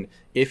paid and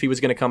if he was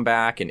going to come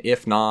back and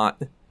if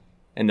not,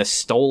 and the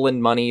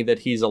stolen money that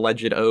he's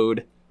alleged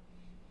owed.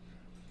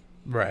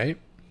 Right.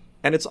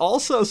 And it's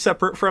also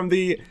separate from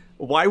the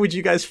 "why would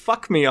you guys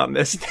fuck me on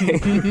this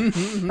thing?"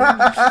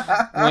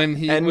 When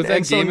he And- was that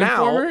and so Game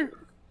now- Informer?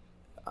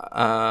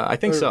 I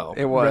think so.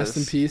 It was. Rest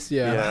in peace,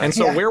 yeah. Yeah. And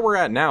so Yeah. where we're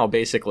at now,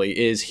 basically,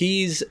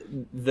 is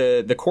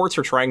the courts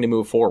are trying to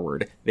move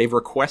forward. They've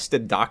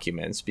requested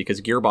documents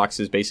because Gearbox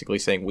is basically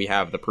saying we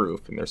have the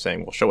proof, and they're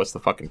saying, well, show us the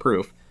fucking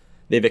proof.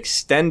 They've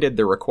extended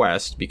the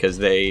request because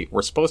they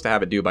were supposed to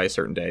have it due by a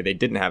certain day. They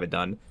didn't have it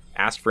done.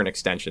 Asked for an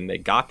extension. They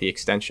got the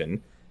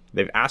extension.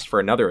 They've asked for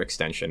another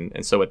extension.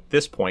 And so at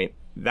this point,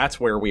 that's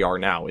where we are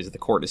now, is the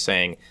court is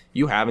saying,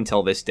 you have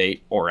until this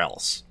date or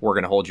else we're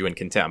going to hold you in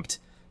contempt.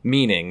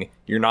 Meaning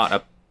you're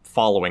not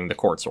following the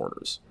court's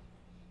orders.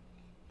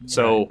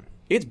 So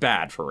it's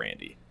bad for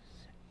Randy.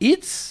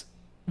 It's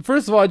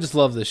first of all, I just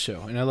love this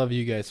show, and I love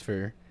you guys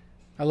for.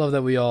 I love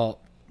that we all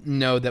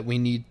know that we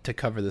need to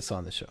cover this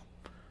on the show.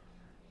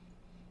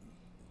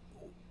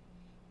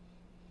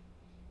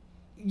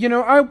 You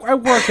know, I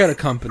work at a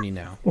company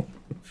now.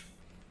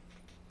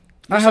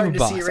 I have a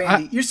boss.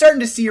 You're starting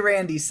to see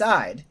Randy's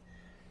side.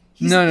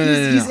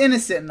 No. He's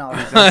innocent in all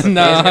this. No,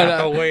 He's got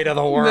no. the weight of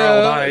the world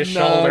on his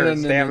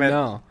shoulders, damn it.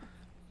 No.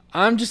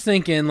 I'm just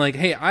thinking, like,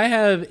 hey, I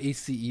have a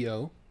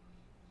CEO.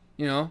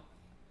 You know,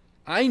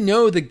 I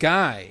know the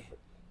guy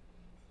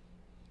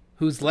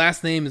whose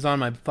last name is on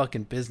my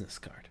fucking business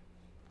card.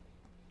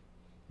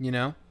 You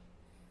know?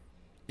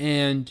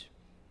 And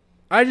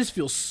I just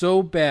feel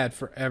so bad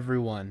for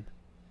everyone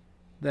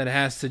that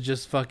has to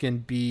just fucking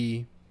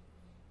be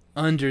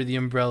under the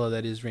umbrella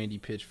that is Randy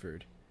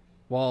Pitchford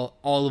while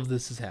all of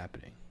this is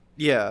happening.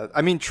 Yeah,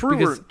 I mean,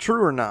 true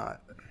or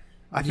not,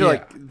 I feel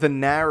like the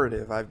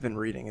narrative I've been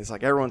reading is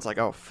like everyone's like,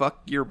 oh,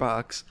 fuck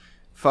Gearbox,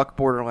 fuck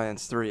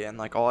Borderlands 3, and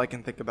like all I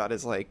can think about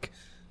is like,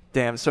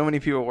 damn, so many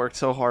people worked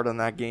so hard on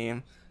that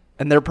game,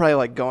 and they're probably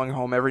like going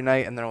home every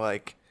night and they're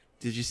like,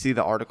 did you see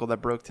the article that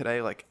broke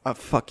today? Like,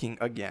 fucking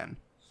again.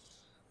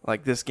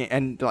 Like this game,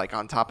 and like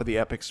on top of the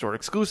Epic Store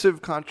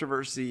exclusive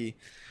controversy,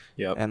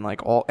 Yep. and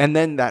like all, and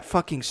then that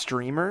fucking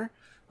streamer,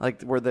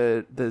 like where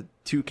the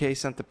 2K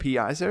sent the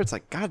PIs there. It's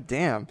like, god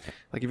damn,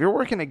 like if you're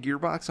working at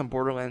Gearbox on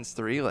Borderlands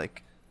 3,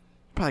 like,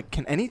 probably,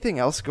 can anything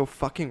else go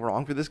fucking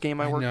wrong for this game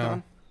I worked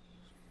on?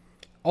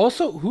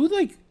 Also, who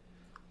like,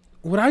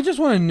 what I just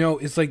want to know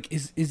is like,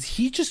 is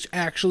he just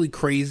actually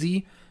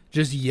crazy,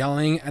 just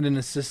yelling at an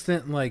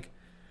assistant? Like,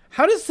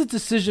 how does the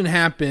decision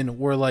happen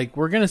where like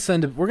we're gonna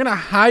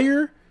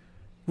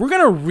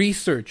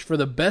research for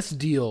the best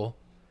deal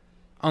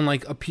on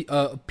like a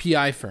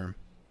PI firm,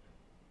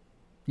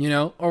 you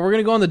know, or we're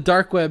gonna go on the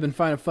dark web and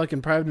find a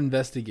fucking private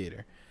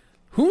investigator?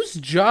 Whose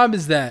job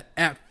is that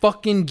at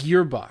fucking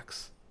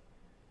Gearbox?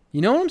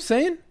 You know what I'm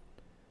saying?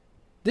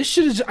 This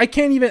shit is, I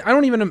can't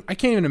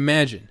even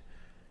imagine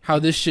how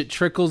this shit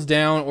trickles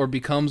down or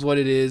becomes what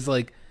it is.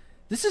 Like,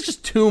 this is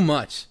just too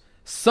much.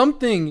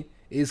 Something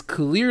is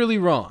clearly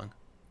wrong.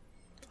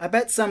 I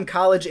bet some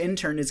college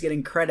intern is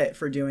getting credit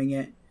for doing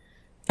it.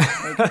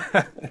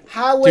 Like,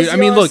 how was Dude,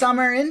 your look,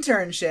 summer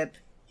internship?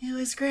 It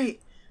was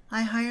great.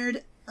 I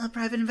hired a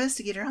private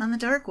investigator on the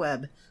dark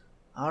web.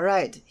 All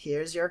right,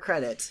 here's your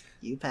credit.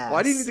 You pass.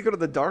 Why do you need to go to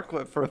the dark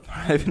web for a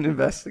private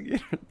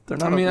investigator? They're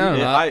not. I mean, I don't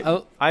know. Yeah,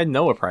 I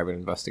know a private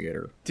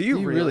investigator. Do you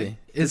really?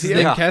 Is his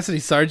name Yeah. Cassidy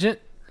Sargent?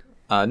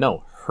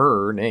 No,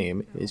 her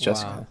name is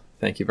Jessica.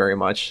 Thank you very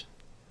much.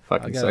 I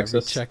Fucking gotta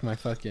sexist. check my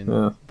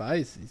fucking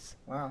biases.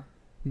 Wow.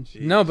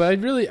 No, but I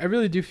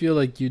really do feel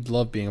like you'd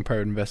love being a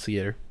private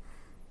investigator.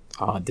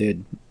 Aw,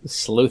 dude.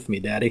 Sleuth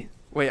me, daddy.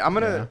 Wait, I'm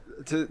gonna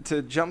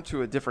to jump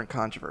to a different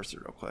controversy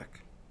real quick.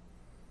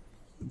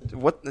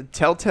 What the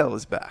Telltale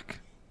is back.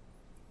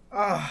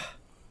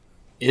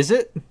 Is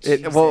it?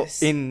 Well,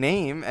 in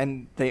name,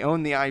 and they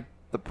own the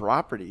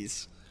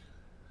properties.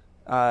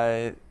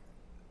 So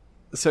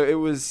it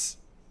was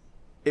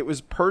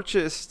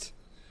purchased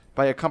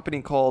by a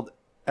company called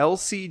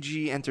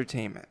LCG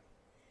Entertainment,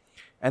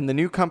 and the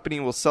new company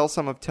will sell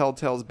some of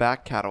Telltale's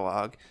back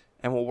catalog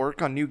and will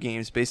work on new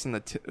games based on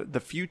the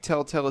few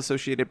Telltale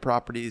associated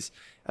properties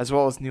as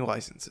well as new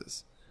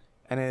licenses.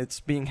 And it's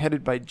being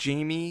headed by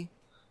Jamie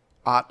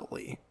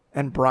Otley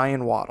and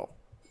Brian Waddle.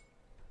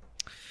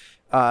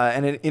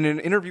 And in an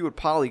interview with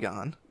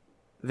Polygon,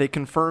 they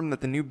confirmed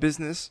that the new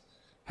business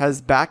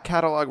has back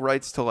catalog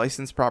rights to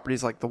licensed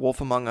properties like The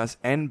Wolf Among Us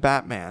and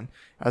Batman,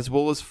 as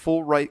well as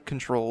full right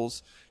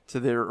controls to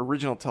their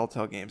original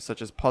Telltale games,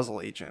 such as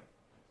Puzzle Agent,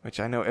 which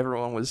I know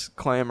everyone was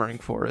clamoring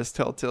for as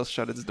Telltale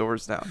shut its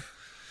doors down.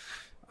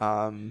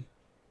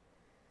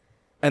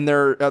 And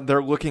they're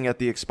looking at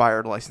the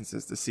expired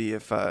licenses to see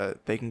if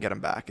they can get them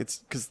back. It's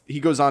because he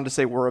goes on to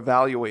say, we're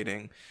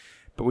evaluating,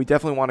 but we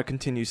definitely want to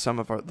continue some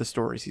of the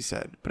stories, he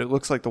said. But it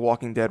looks like The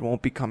Walking Dead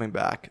won't be coming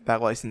back.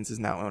 That license is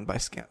now owned by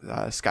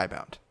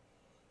Skybound.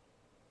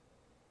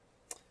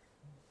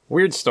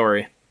 Weird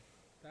story.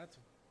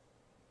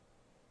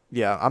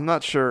 Yeah, I'm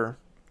not sure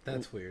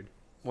That's weird.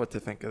 what to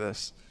think of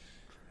this.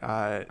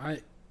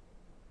 I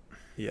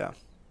Yeah.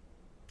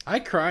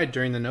 cried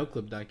during the No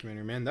Clip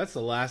documentary, man. That's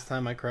the last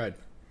time I cried.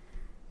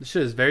 This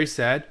shit is very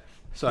sad.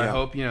 So I Yeah.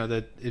 hope,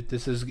 that if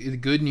this is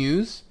good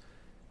news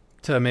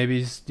to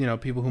maybe,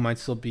 people who might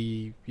still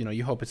be,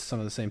 you hope it's some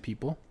of the same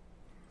people.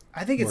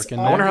 I think it's Working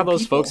all there. I wonder how the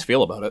those people. folks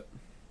feel about it.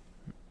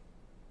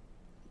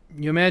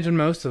 You imagine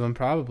most of them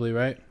probably,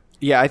 right?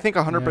 Yeah, I think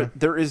 100%. Yeah.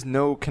 There is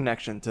no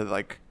connection to,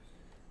 like...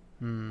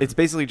 It's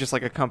basically just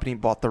like a company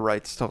bought the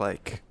rights to,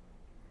 like...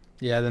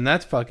 Yeah, then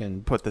that's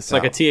fucking put this It's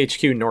like a out.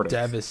 THQ Nordic.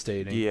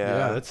 devastating.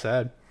 Yeah. That's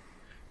sad.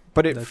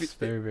 But it That's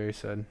very, very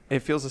sad. it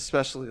feels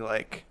especially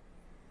like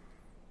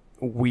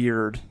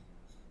weird,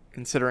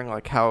 considering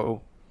like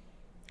how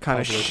kind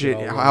of Public shit,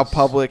 it all how was.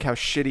 public, how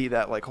shitty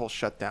that like whole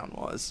shutdown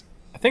was.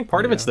 I think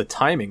part of it's Yeah. the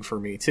timing for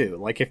me too.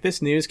 Like if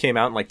this news came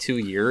out in like 2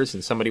 years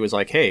and somebody was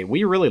like, "Hey,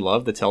 we really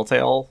love the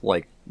Telltale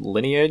like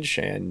lineage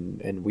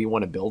and we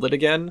want to build it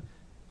again,"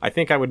 I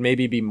think I would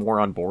maybe be more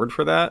on board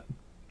for that.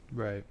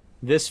 Right.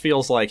 This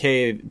feels like,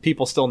 hey,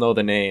 people still know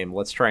the name.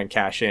 Let's try and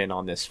cash in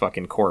on this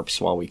fucking corpse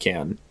while we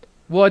can.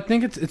 Well, I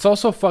think it's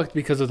also fucked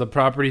because of the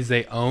properties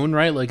they own,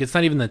 right? Like it's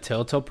not even the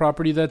Telltale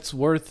property that's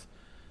worth,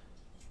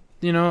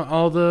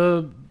 all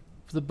the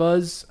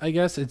buzz. I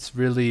guess it's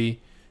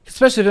really,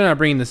 especially if they're not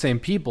bringing the same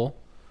people,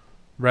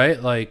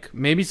 right? Like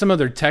maybe some of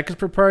their tech is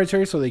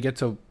proprietary, so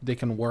they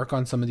can work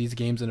on some of these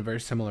games in a very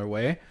similar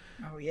way.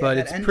 Oh yeah, But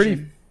that it's engine.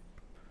 pretty.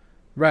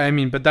 Right, I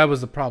mean, but that was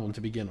the problem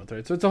to begin with,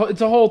 right? So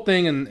it's a whole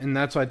thing, and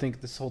that's why I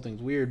think this whole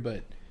thing's weird.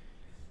 But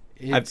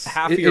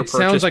Half of your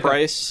purchase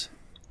price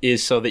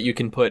is so that you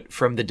can put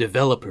 "from the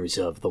developers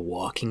of The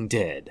Walking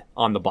Dead"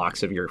 on the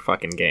box of your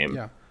fucking game.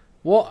 Yeah.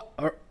 Well,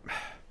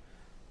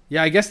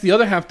 yeah, I guess the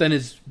other half then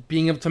is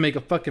being able to make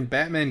a fucking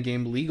Batman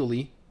game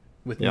legally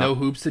with no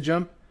hoops to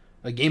jump,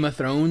 a Game of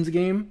Thrones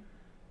game.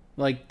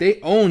 Like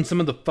they own some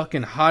of the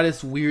fucking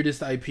hottest,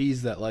 weirdest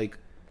IPs that like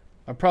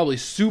are probably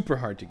super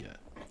hard to get.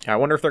 I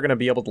wonder if they're going to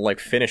be able to like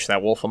finish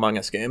that Wolf Among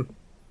Us game.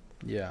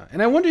 Yeah,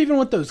 and I wonder even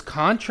what those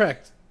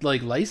contract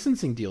like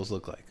licensing deals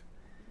look like.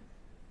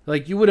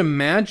 Like you would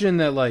imagine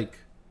that like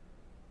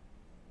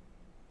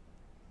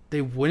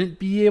they wouldn't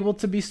be able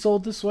to be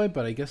sold this way,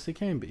 but I guess they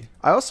can be.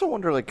 I also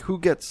wonder like who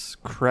gets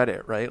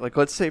credit, right? Like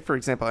let's say for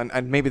example,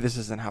 and maybe this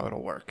isn't how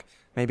it'll work.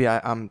 Maybe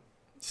I'm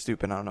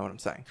stupid. I don't know what I'm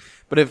saying.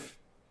 But if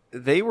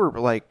they were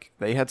like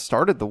they had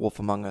started the Wolf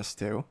Among Us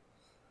too.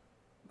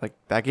 Like,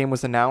 that game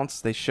was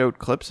announced. They showed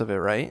clips of it,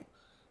 right?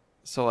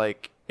 So,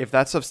 like, if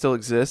that stuff still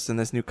exists and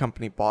this new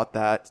company bought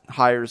that,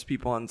 hires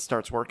people and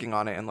starts working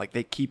on it, and, like,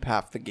 they keep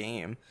half the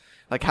game,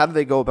 like, how do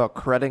they go about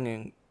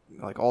crediting,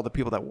 like, all the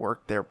people that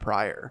worked there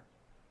prior?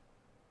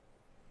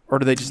 Or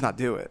do they just not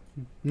do it?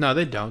 No,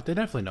 they don't. They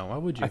definitely don't. Why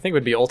would you? I think it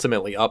would be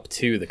ultimately up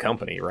to the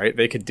company, right?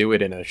 They could do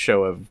it in a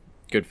show of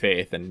good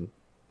faith, and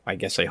I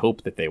guess I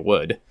hope that they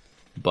would.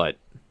 But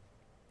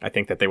I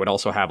think that they would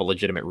also have a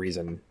legitimate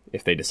reason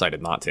if they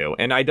decided not to.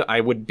 And I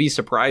would be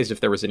surprised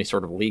if there was any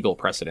sort of legal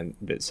precedent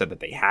that said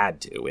that they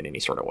had to in any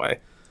sort of way.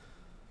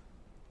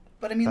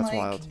 But I mean, That's like,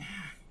 wild.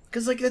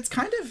 because like it's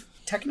kind of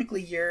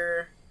technically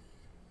your,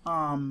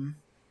 not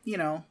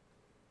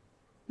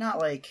not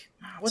like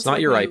It's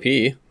not your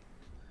IP.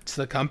 It's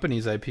the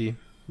company's IP,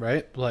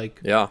 right? Like,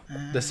 Yeah,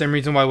 the same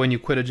reason why when you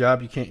quit a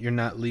job, you're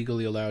not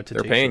legally allowed to.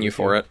 they're take paying it you with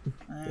for it.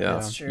 Yeah,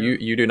 That's true.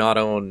 you do not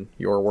own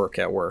your work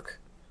at work.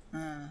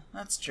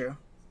 That's true.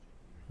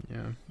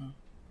 Yeah.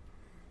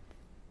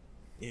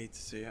 You hate to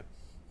see it.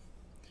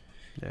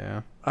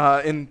 Yeah.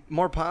 In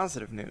more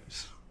positive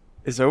news,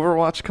 is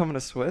Overwatch coming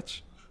to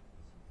Switch?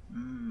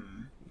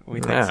 We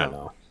think I so. don't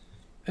know.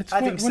 It's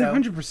I think so.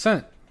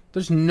 100%.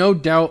 There's no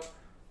doubt.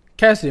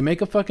 Cassidy,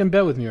 make a fucking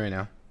bet with me right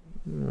now.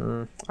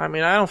 I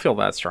mean, I don't feel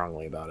that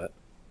strongly about it.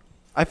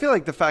 I feel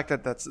like the fact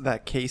that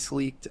that case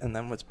leaked and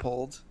then was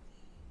pulled,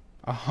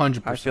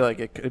 100%. I feel like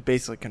it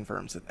basically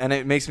confirms it, and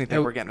it makes me think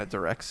It- we're getting a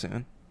direct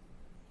soon.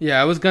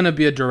 Yeah, it was gonna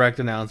be a direct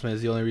announcement.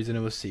 Is the only reason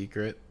it was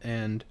secret,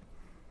 and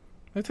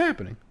it's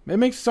happening. It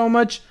makes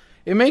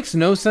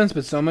no sense,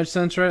 but so much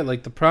sense, right?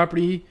 Like the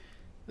property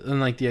and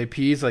like the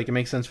IPs, like it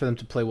makes sense for them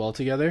to play well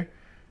together.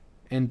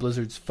 And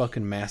Blizzard's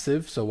fucking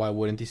massive, so why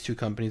wouldn't these two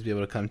companies be able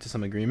to come to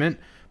some agreement?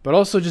 But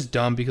also just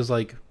dumb because,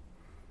 like,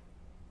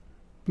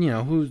 you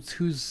know,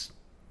 who's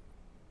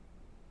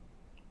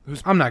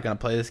I'm not gonna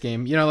play this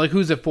game. You know, like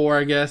who's it for?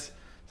 I guess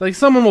like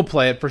someone will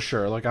play it for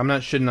sure. Like I'm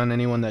not shitting on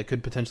anyone that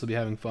could potentially be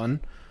having fun.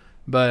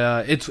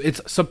 But it's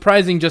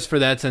surprising just for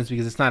that sense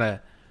because it's not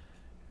a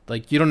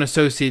like you don't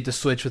associate the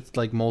Switch with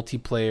like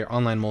multiplayer,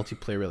 online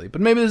multiplayer really.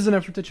 But maybe there's an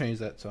effort to change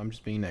that, so I'm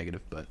just being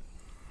negative. But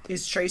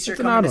Is Tracer It's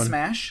an coming odd to one.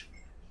 Smash?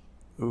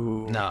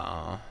 Ooh,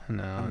 no.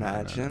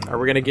 Imagine. Are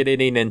we gonna get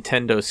any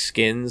Nintendo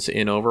skins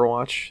in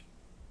Overwatch?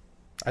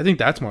 I think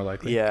that's more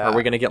likely. yeah. Are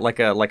we gonna get like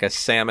a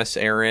Samus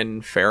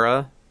Aran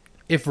Farah?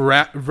 If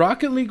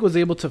Rocket League was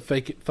able to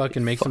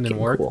fucking make something Fucking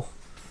work, cool.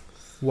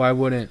 why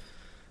wouldn't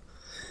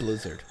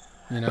Blizzard?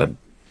 You know,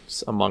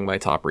 That's among my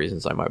top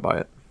reasons I might buy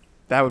it.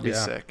 That would be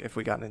Yeah. sick if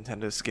we got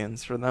Nintendo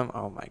skins for them.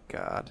 Oh my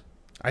god.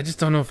 I just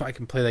don't know if I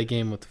can play that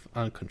game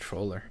on a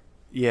controller.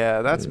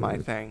 Yeah, that's my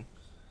thing.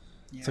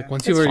 It's Yeah. like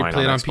once It's you already fine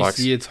played on on Xbox.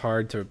 PC, it's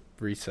hard to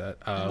reset.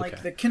 Oh, And, okay.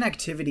 like the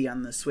connectivity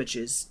on the Switch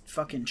is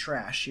fucking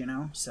trash, you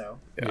know. So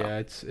yeah,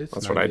 it's That's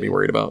not what I'd be good.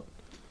 worried about.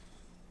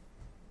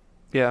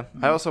 Yeah,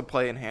 I also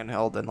play in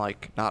handheld and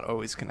like not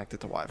always connected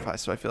to Wi-Fi,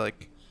 so I feel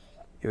like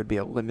it would be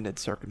a limited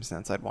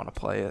circumstance I'd want to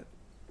play it.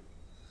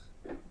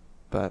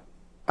 But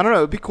I don't know.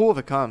 It'd be cool if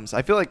it comes.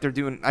 I feel like they're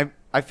doing.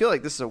 I feel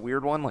like this is a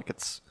weird one. Like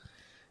it's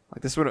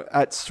like this would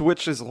at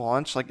Switch's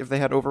launch. Like if they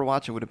had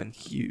Overwatch, it would have been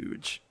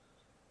huge.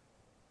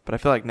 But I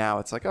feel like now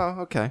it's like, oh,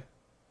 okay,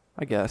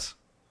 I guess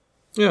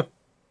Yeah.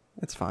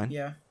 it's fine.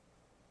 yeah,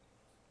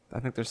 I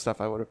think there's stuff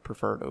I would have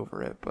preferred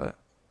over it, but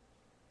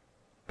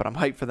I'm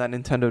hyped for that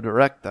Nintendo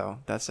Direct though.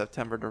 That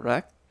September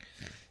Direct.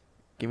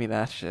 Give me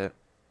that shit.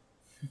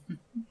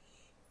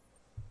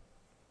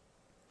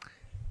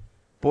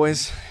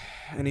 Boys,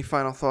 any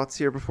final thoughts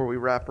here before we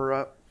wrap her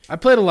up? I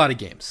played a lot of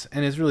games,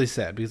 and it's really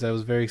sad because I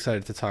was very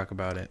excited to talk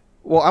about it.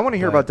 Well, I want to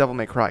hear But- about Devil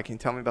May Cry. Can you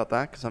tell me about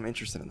that? Because I'm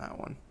interested in that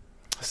one.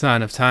 It's not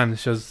enough time. The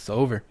show's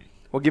over.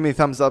 Well, give me a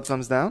thumbs up,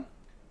 thumbs down.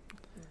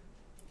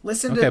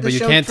 listen Okay, to the but you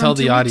show can't from tell 2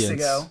 the weeks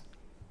audience. ago.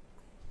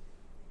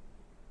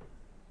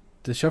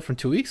 The show from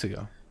 2 weeks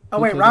ago. Oh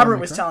Who wait, played Robert Devil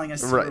May was Cry? telling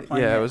us. Right, we were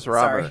playing yeah, it was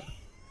Sorry. Robert.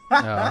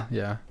 Oh,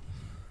 yeah.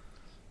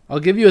 I'll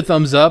give you a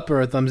thumbs up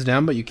or a thumbs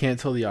down, but you can't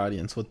tell the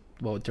audience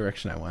what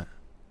direction I went.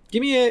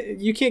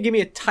 You can't give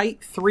me a tight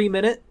 3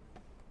 minute?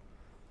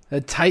 A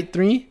tight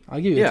 3?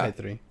 I'll give you Yeah. a tight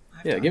 3.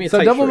 Yeah, give me a So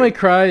tight Devil 3. May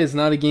Cry is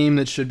not a game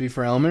that should be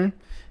for Elmer,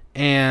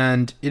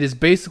 and it is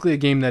basically a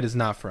game that is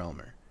not for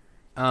Elmer.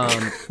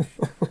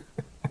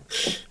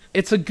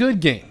 It's a good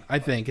game, I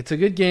think. It's a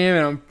good game,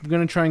 and I'm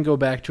going to try and go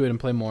back to it and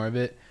play more of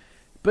it.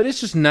 But it's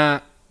just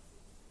not...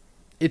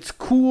 It's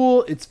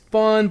cool, it's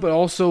fun, but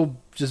also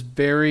just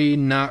very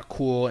not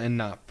cool and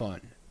not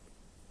fun.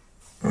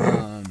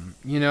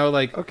 You know,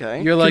 like...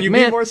 Okay. You're like, Can you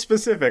man... be more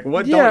specific?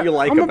 What yeah, don't you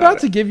like I'm about about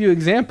to it? give you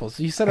examples.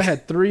 You said I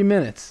had 3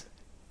 minutes.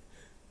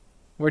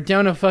 We're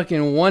down to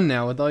fucking 1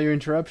 now with all your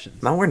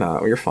interruptions. No, we're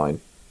not. You're fine.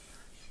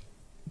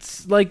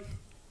 It's like,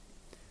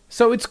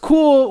 so it's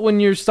cool when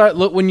you're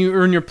when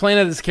you're playing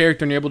as this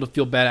character and you're able to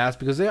feel badass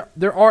because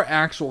there are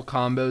actual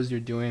combos you're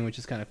doing, which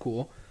is kind of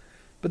cool.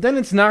 But then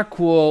it's not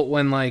cool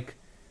when like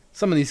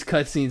some of these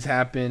cutscenes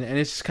happen and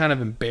it's just kind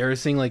of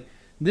embarrassing. Like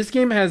this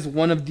game has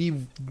one of the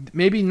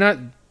maybe not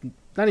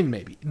even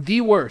maybe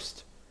the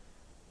worst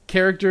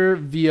character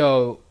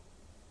VO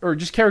or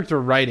just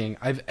character writing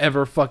I've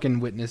ever fucking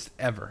witnessed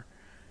ever.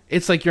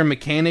 It's like your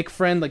mechanic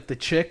friend, like the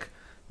chick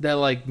that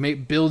like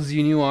builds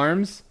you new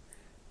arms.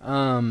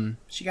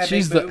 She got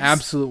she's big the boobs?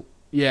 absolute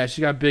she's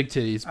got big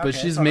titties, but Okay,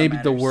 she's that's all that maybe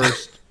the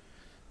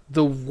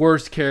matters.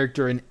 worst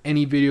character in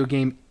any video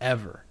game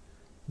ever.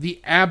 The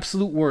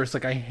absolute worst.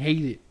 Like I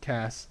hate it,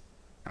 Cass.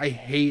 I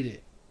hate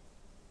it.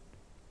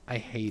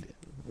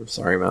 I'm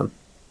sorry, man.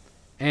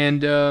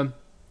 And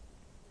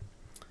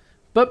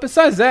but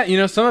besides that, you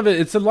know, some of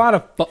it's a lot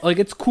of like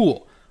it's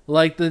cool.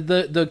 Like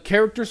the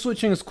character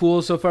switching is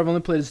cool. So far I've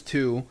only played as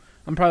 2.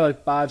 I'm probably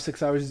like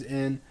 5-6 hours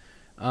in.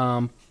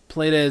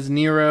 Played as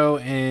Nero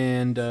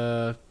and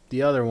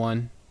the other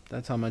one.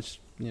 That's how much,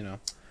 you know.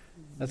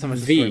 That's how much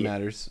the V. story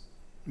matters.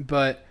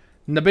 But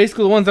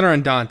Basically the ones that are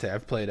in Dante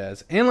I've played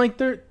as. And like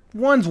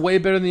one's way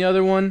better than the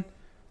other one.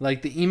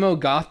 Like the emo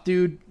goth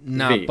dude,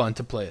 not fun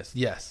to play as.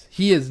 Yes.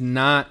 He is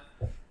not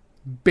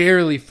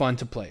barely fun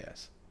to play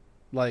as.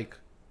 Like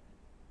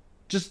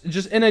just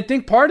and I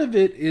think part of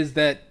it is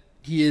that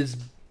he is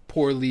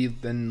poorly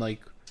then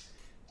like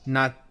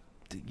not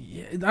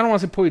I don't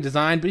want to say poorly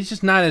designed, but he's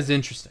just not as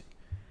interesting.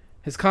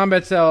 His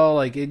combat style,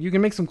 like you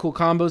can make some cool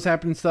combos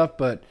happen and stuff,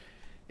 but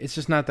it's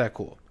just not that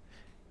cool.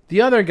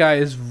 The other guy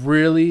is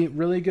really,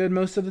 really good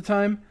most of the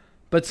time,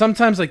 but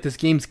sometimes like this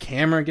game's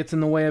camera gets in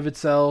the way of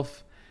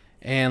itself,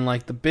 and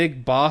like the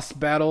big boss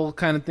battle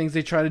kind of things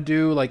they try to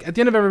do. Like at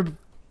the end of every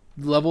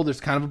level, there's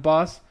kind of a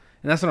boss,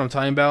 and that's what I'm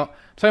talking about.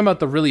 I'm talking about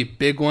the really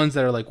big ones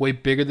that are like way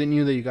bigger than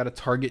you that you got to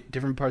target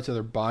different parts of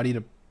their body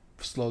to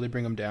slowly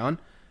bring them down.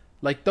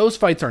 Like those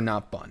fights are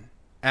not fun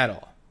at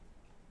all.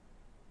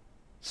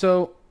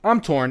 So I'm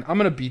torn. I'm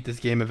gonna beat this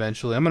game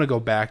eventually. I'm gonna go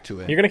back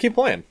to it. You're gonna keep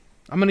playing.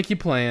 I'm gonna keep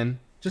playing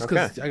just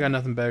because I got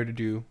nothing better to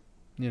do,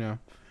 you know.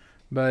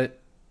 But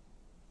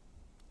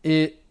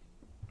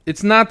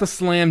it's not the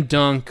slam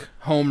dunk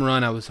home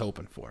run I was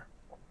hoping for.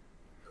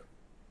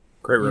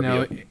 Great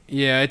review.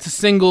 Yeah, it's a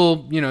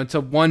single. It's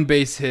a one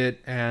base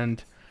hit,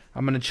 and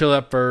I'm gonna chill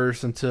at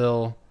first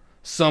until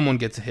someone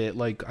gets a hit.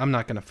 Like I'm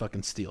not gonna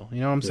fucking steal. You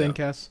know what I'm saying,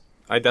 Cass?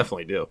 I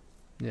definitely do.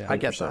 Yeah, I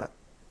get that.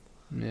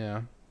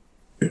 Yeah,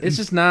 it's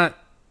just not.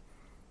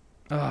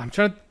 I'm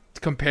trying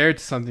to compare it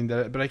to something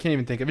but I can't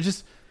even think of it.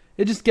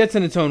 It just gets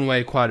in its own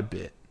way quite a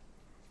bit.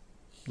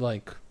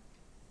 Like,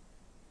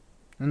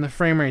 and the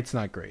frame rate's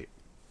not great.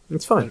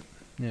 It's fine.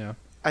 But, yeah,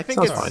 I think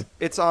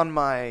it's on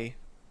my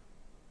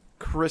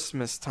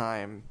Christmas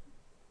time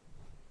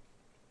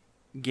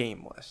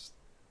game list.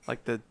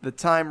 Like the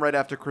time right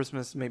after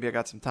Christmas, maybe I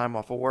got some time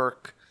off of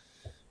work.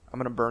 I'm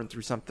gonna burn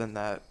through something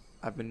that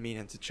I've been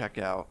meaning to check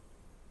out.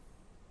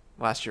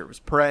 Last year it was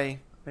Prey.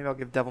 Maybe I'll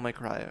give Devil May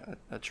Cry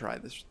a try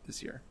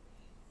this year.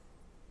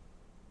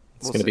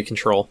 It's going to be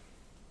Control.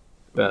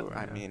 Ooh,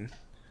 I mean,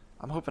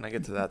 I'm hoping I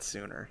get to that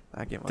sooner.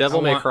 That game.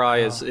 Devil May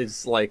Cry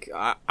is like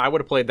I would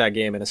have played that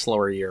game in a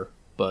slower year,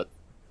 but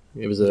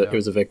it was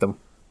a victim.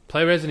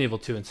 Play Resident Evil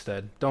 2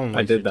 instead. Don't.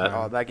 I did that.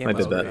 Oh, that game. I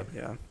was did that.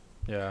 great. Yeah.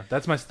 Yeah,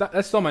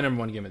 that's still my number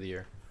one game of the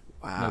year.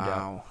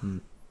 Wow.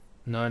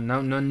 No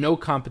doubt. No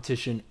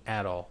competition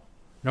at all.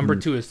 Number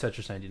 2 is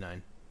Tetris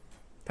 99.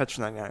 Tetris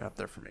 99 up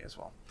there for me as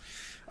well.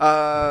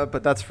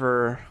 But that's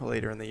for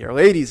later in the year.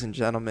 Ladies and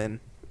gentlemen,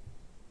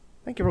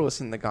 thank you for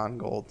listening to Gone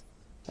Gold.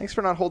 Thanks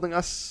for not holding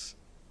us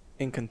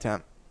in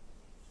contempt.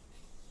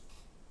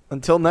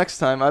 Until next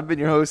time, I've been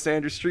your host,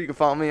 Andrew Street. You can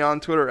follow me on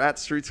Twitter at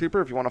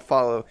StreetSweeper. If you want to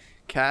follow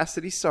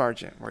Cassidy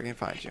Sargent, where can you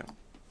find you?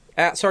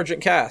 At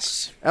Sergeant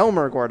Cass.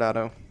 Elmer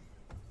Guardado.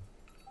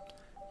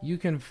 You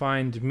can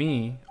find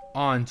me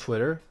on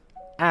Twitter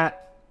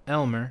at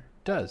Elmer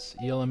Does.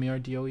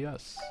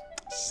 ELMERDOES.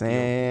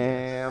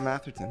 Sam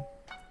Atherton.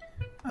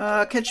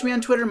 Catch me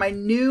on Twitter. My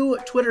new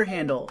Twitter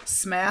handle,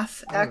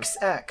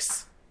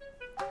 SmathXX.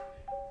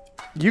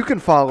 You can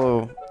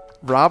follow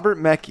Robert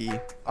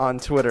Mecki on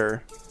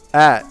Twitter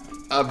at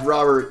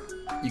Robert.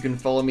 You can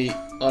follow me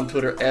on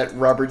Twitter at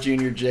Robert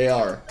Jr.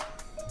 Jr.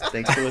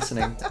 Thanks for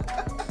listening.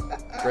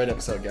 Great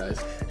episode,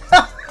 guys.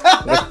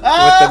 With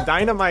the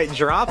dynamite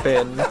drop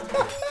in.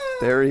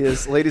 There he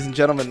is. Ladies and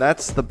gentlemen,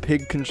 that's the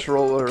pig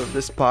controller of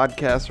this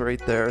podcast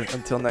right there.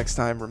 Until next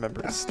time,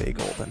 remember to stay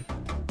golden.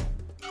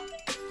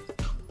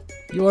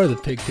 You are the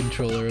pig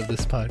controller of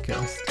this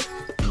podcast.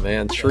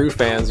 Man, true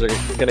fans are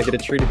going to get a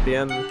treat at the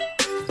end.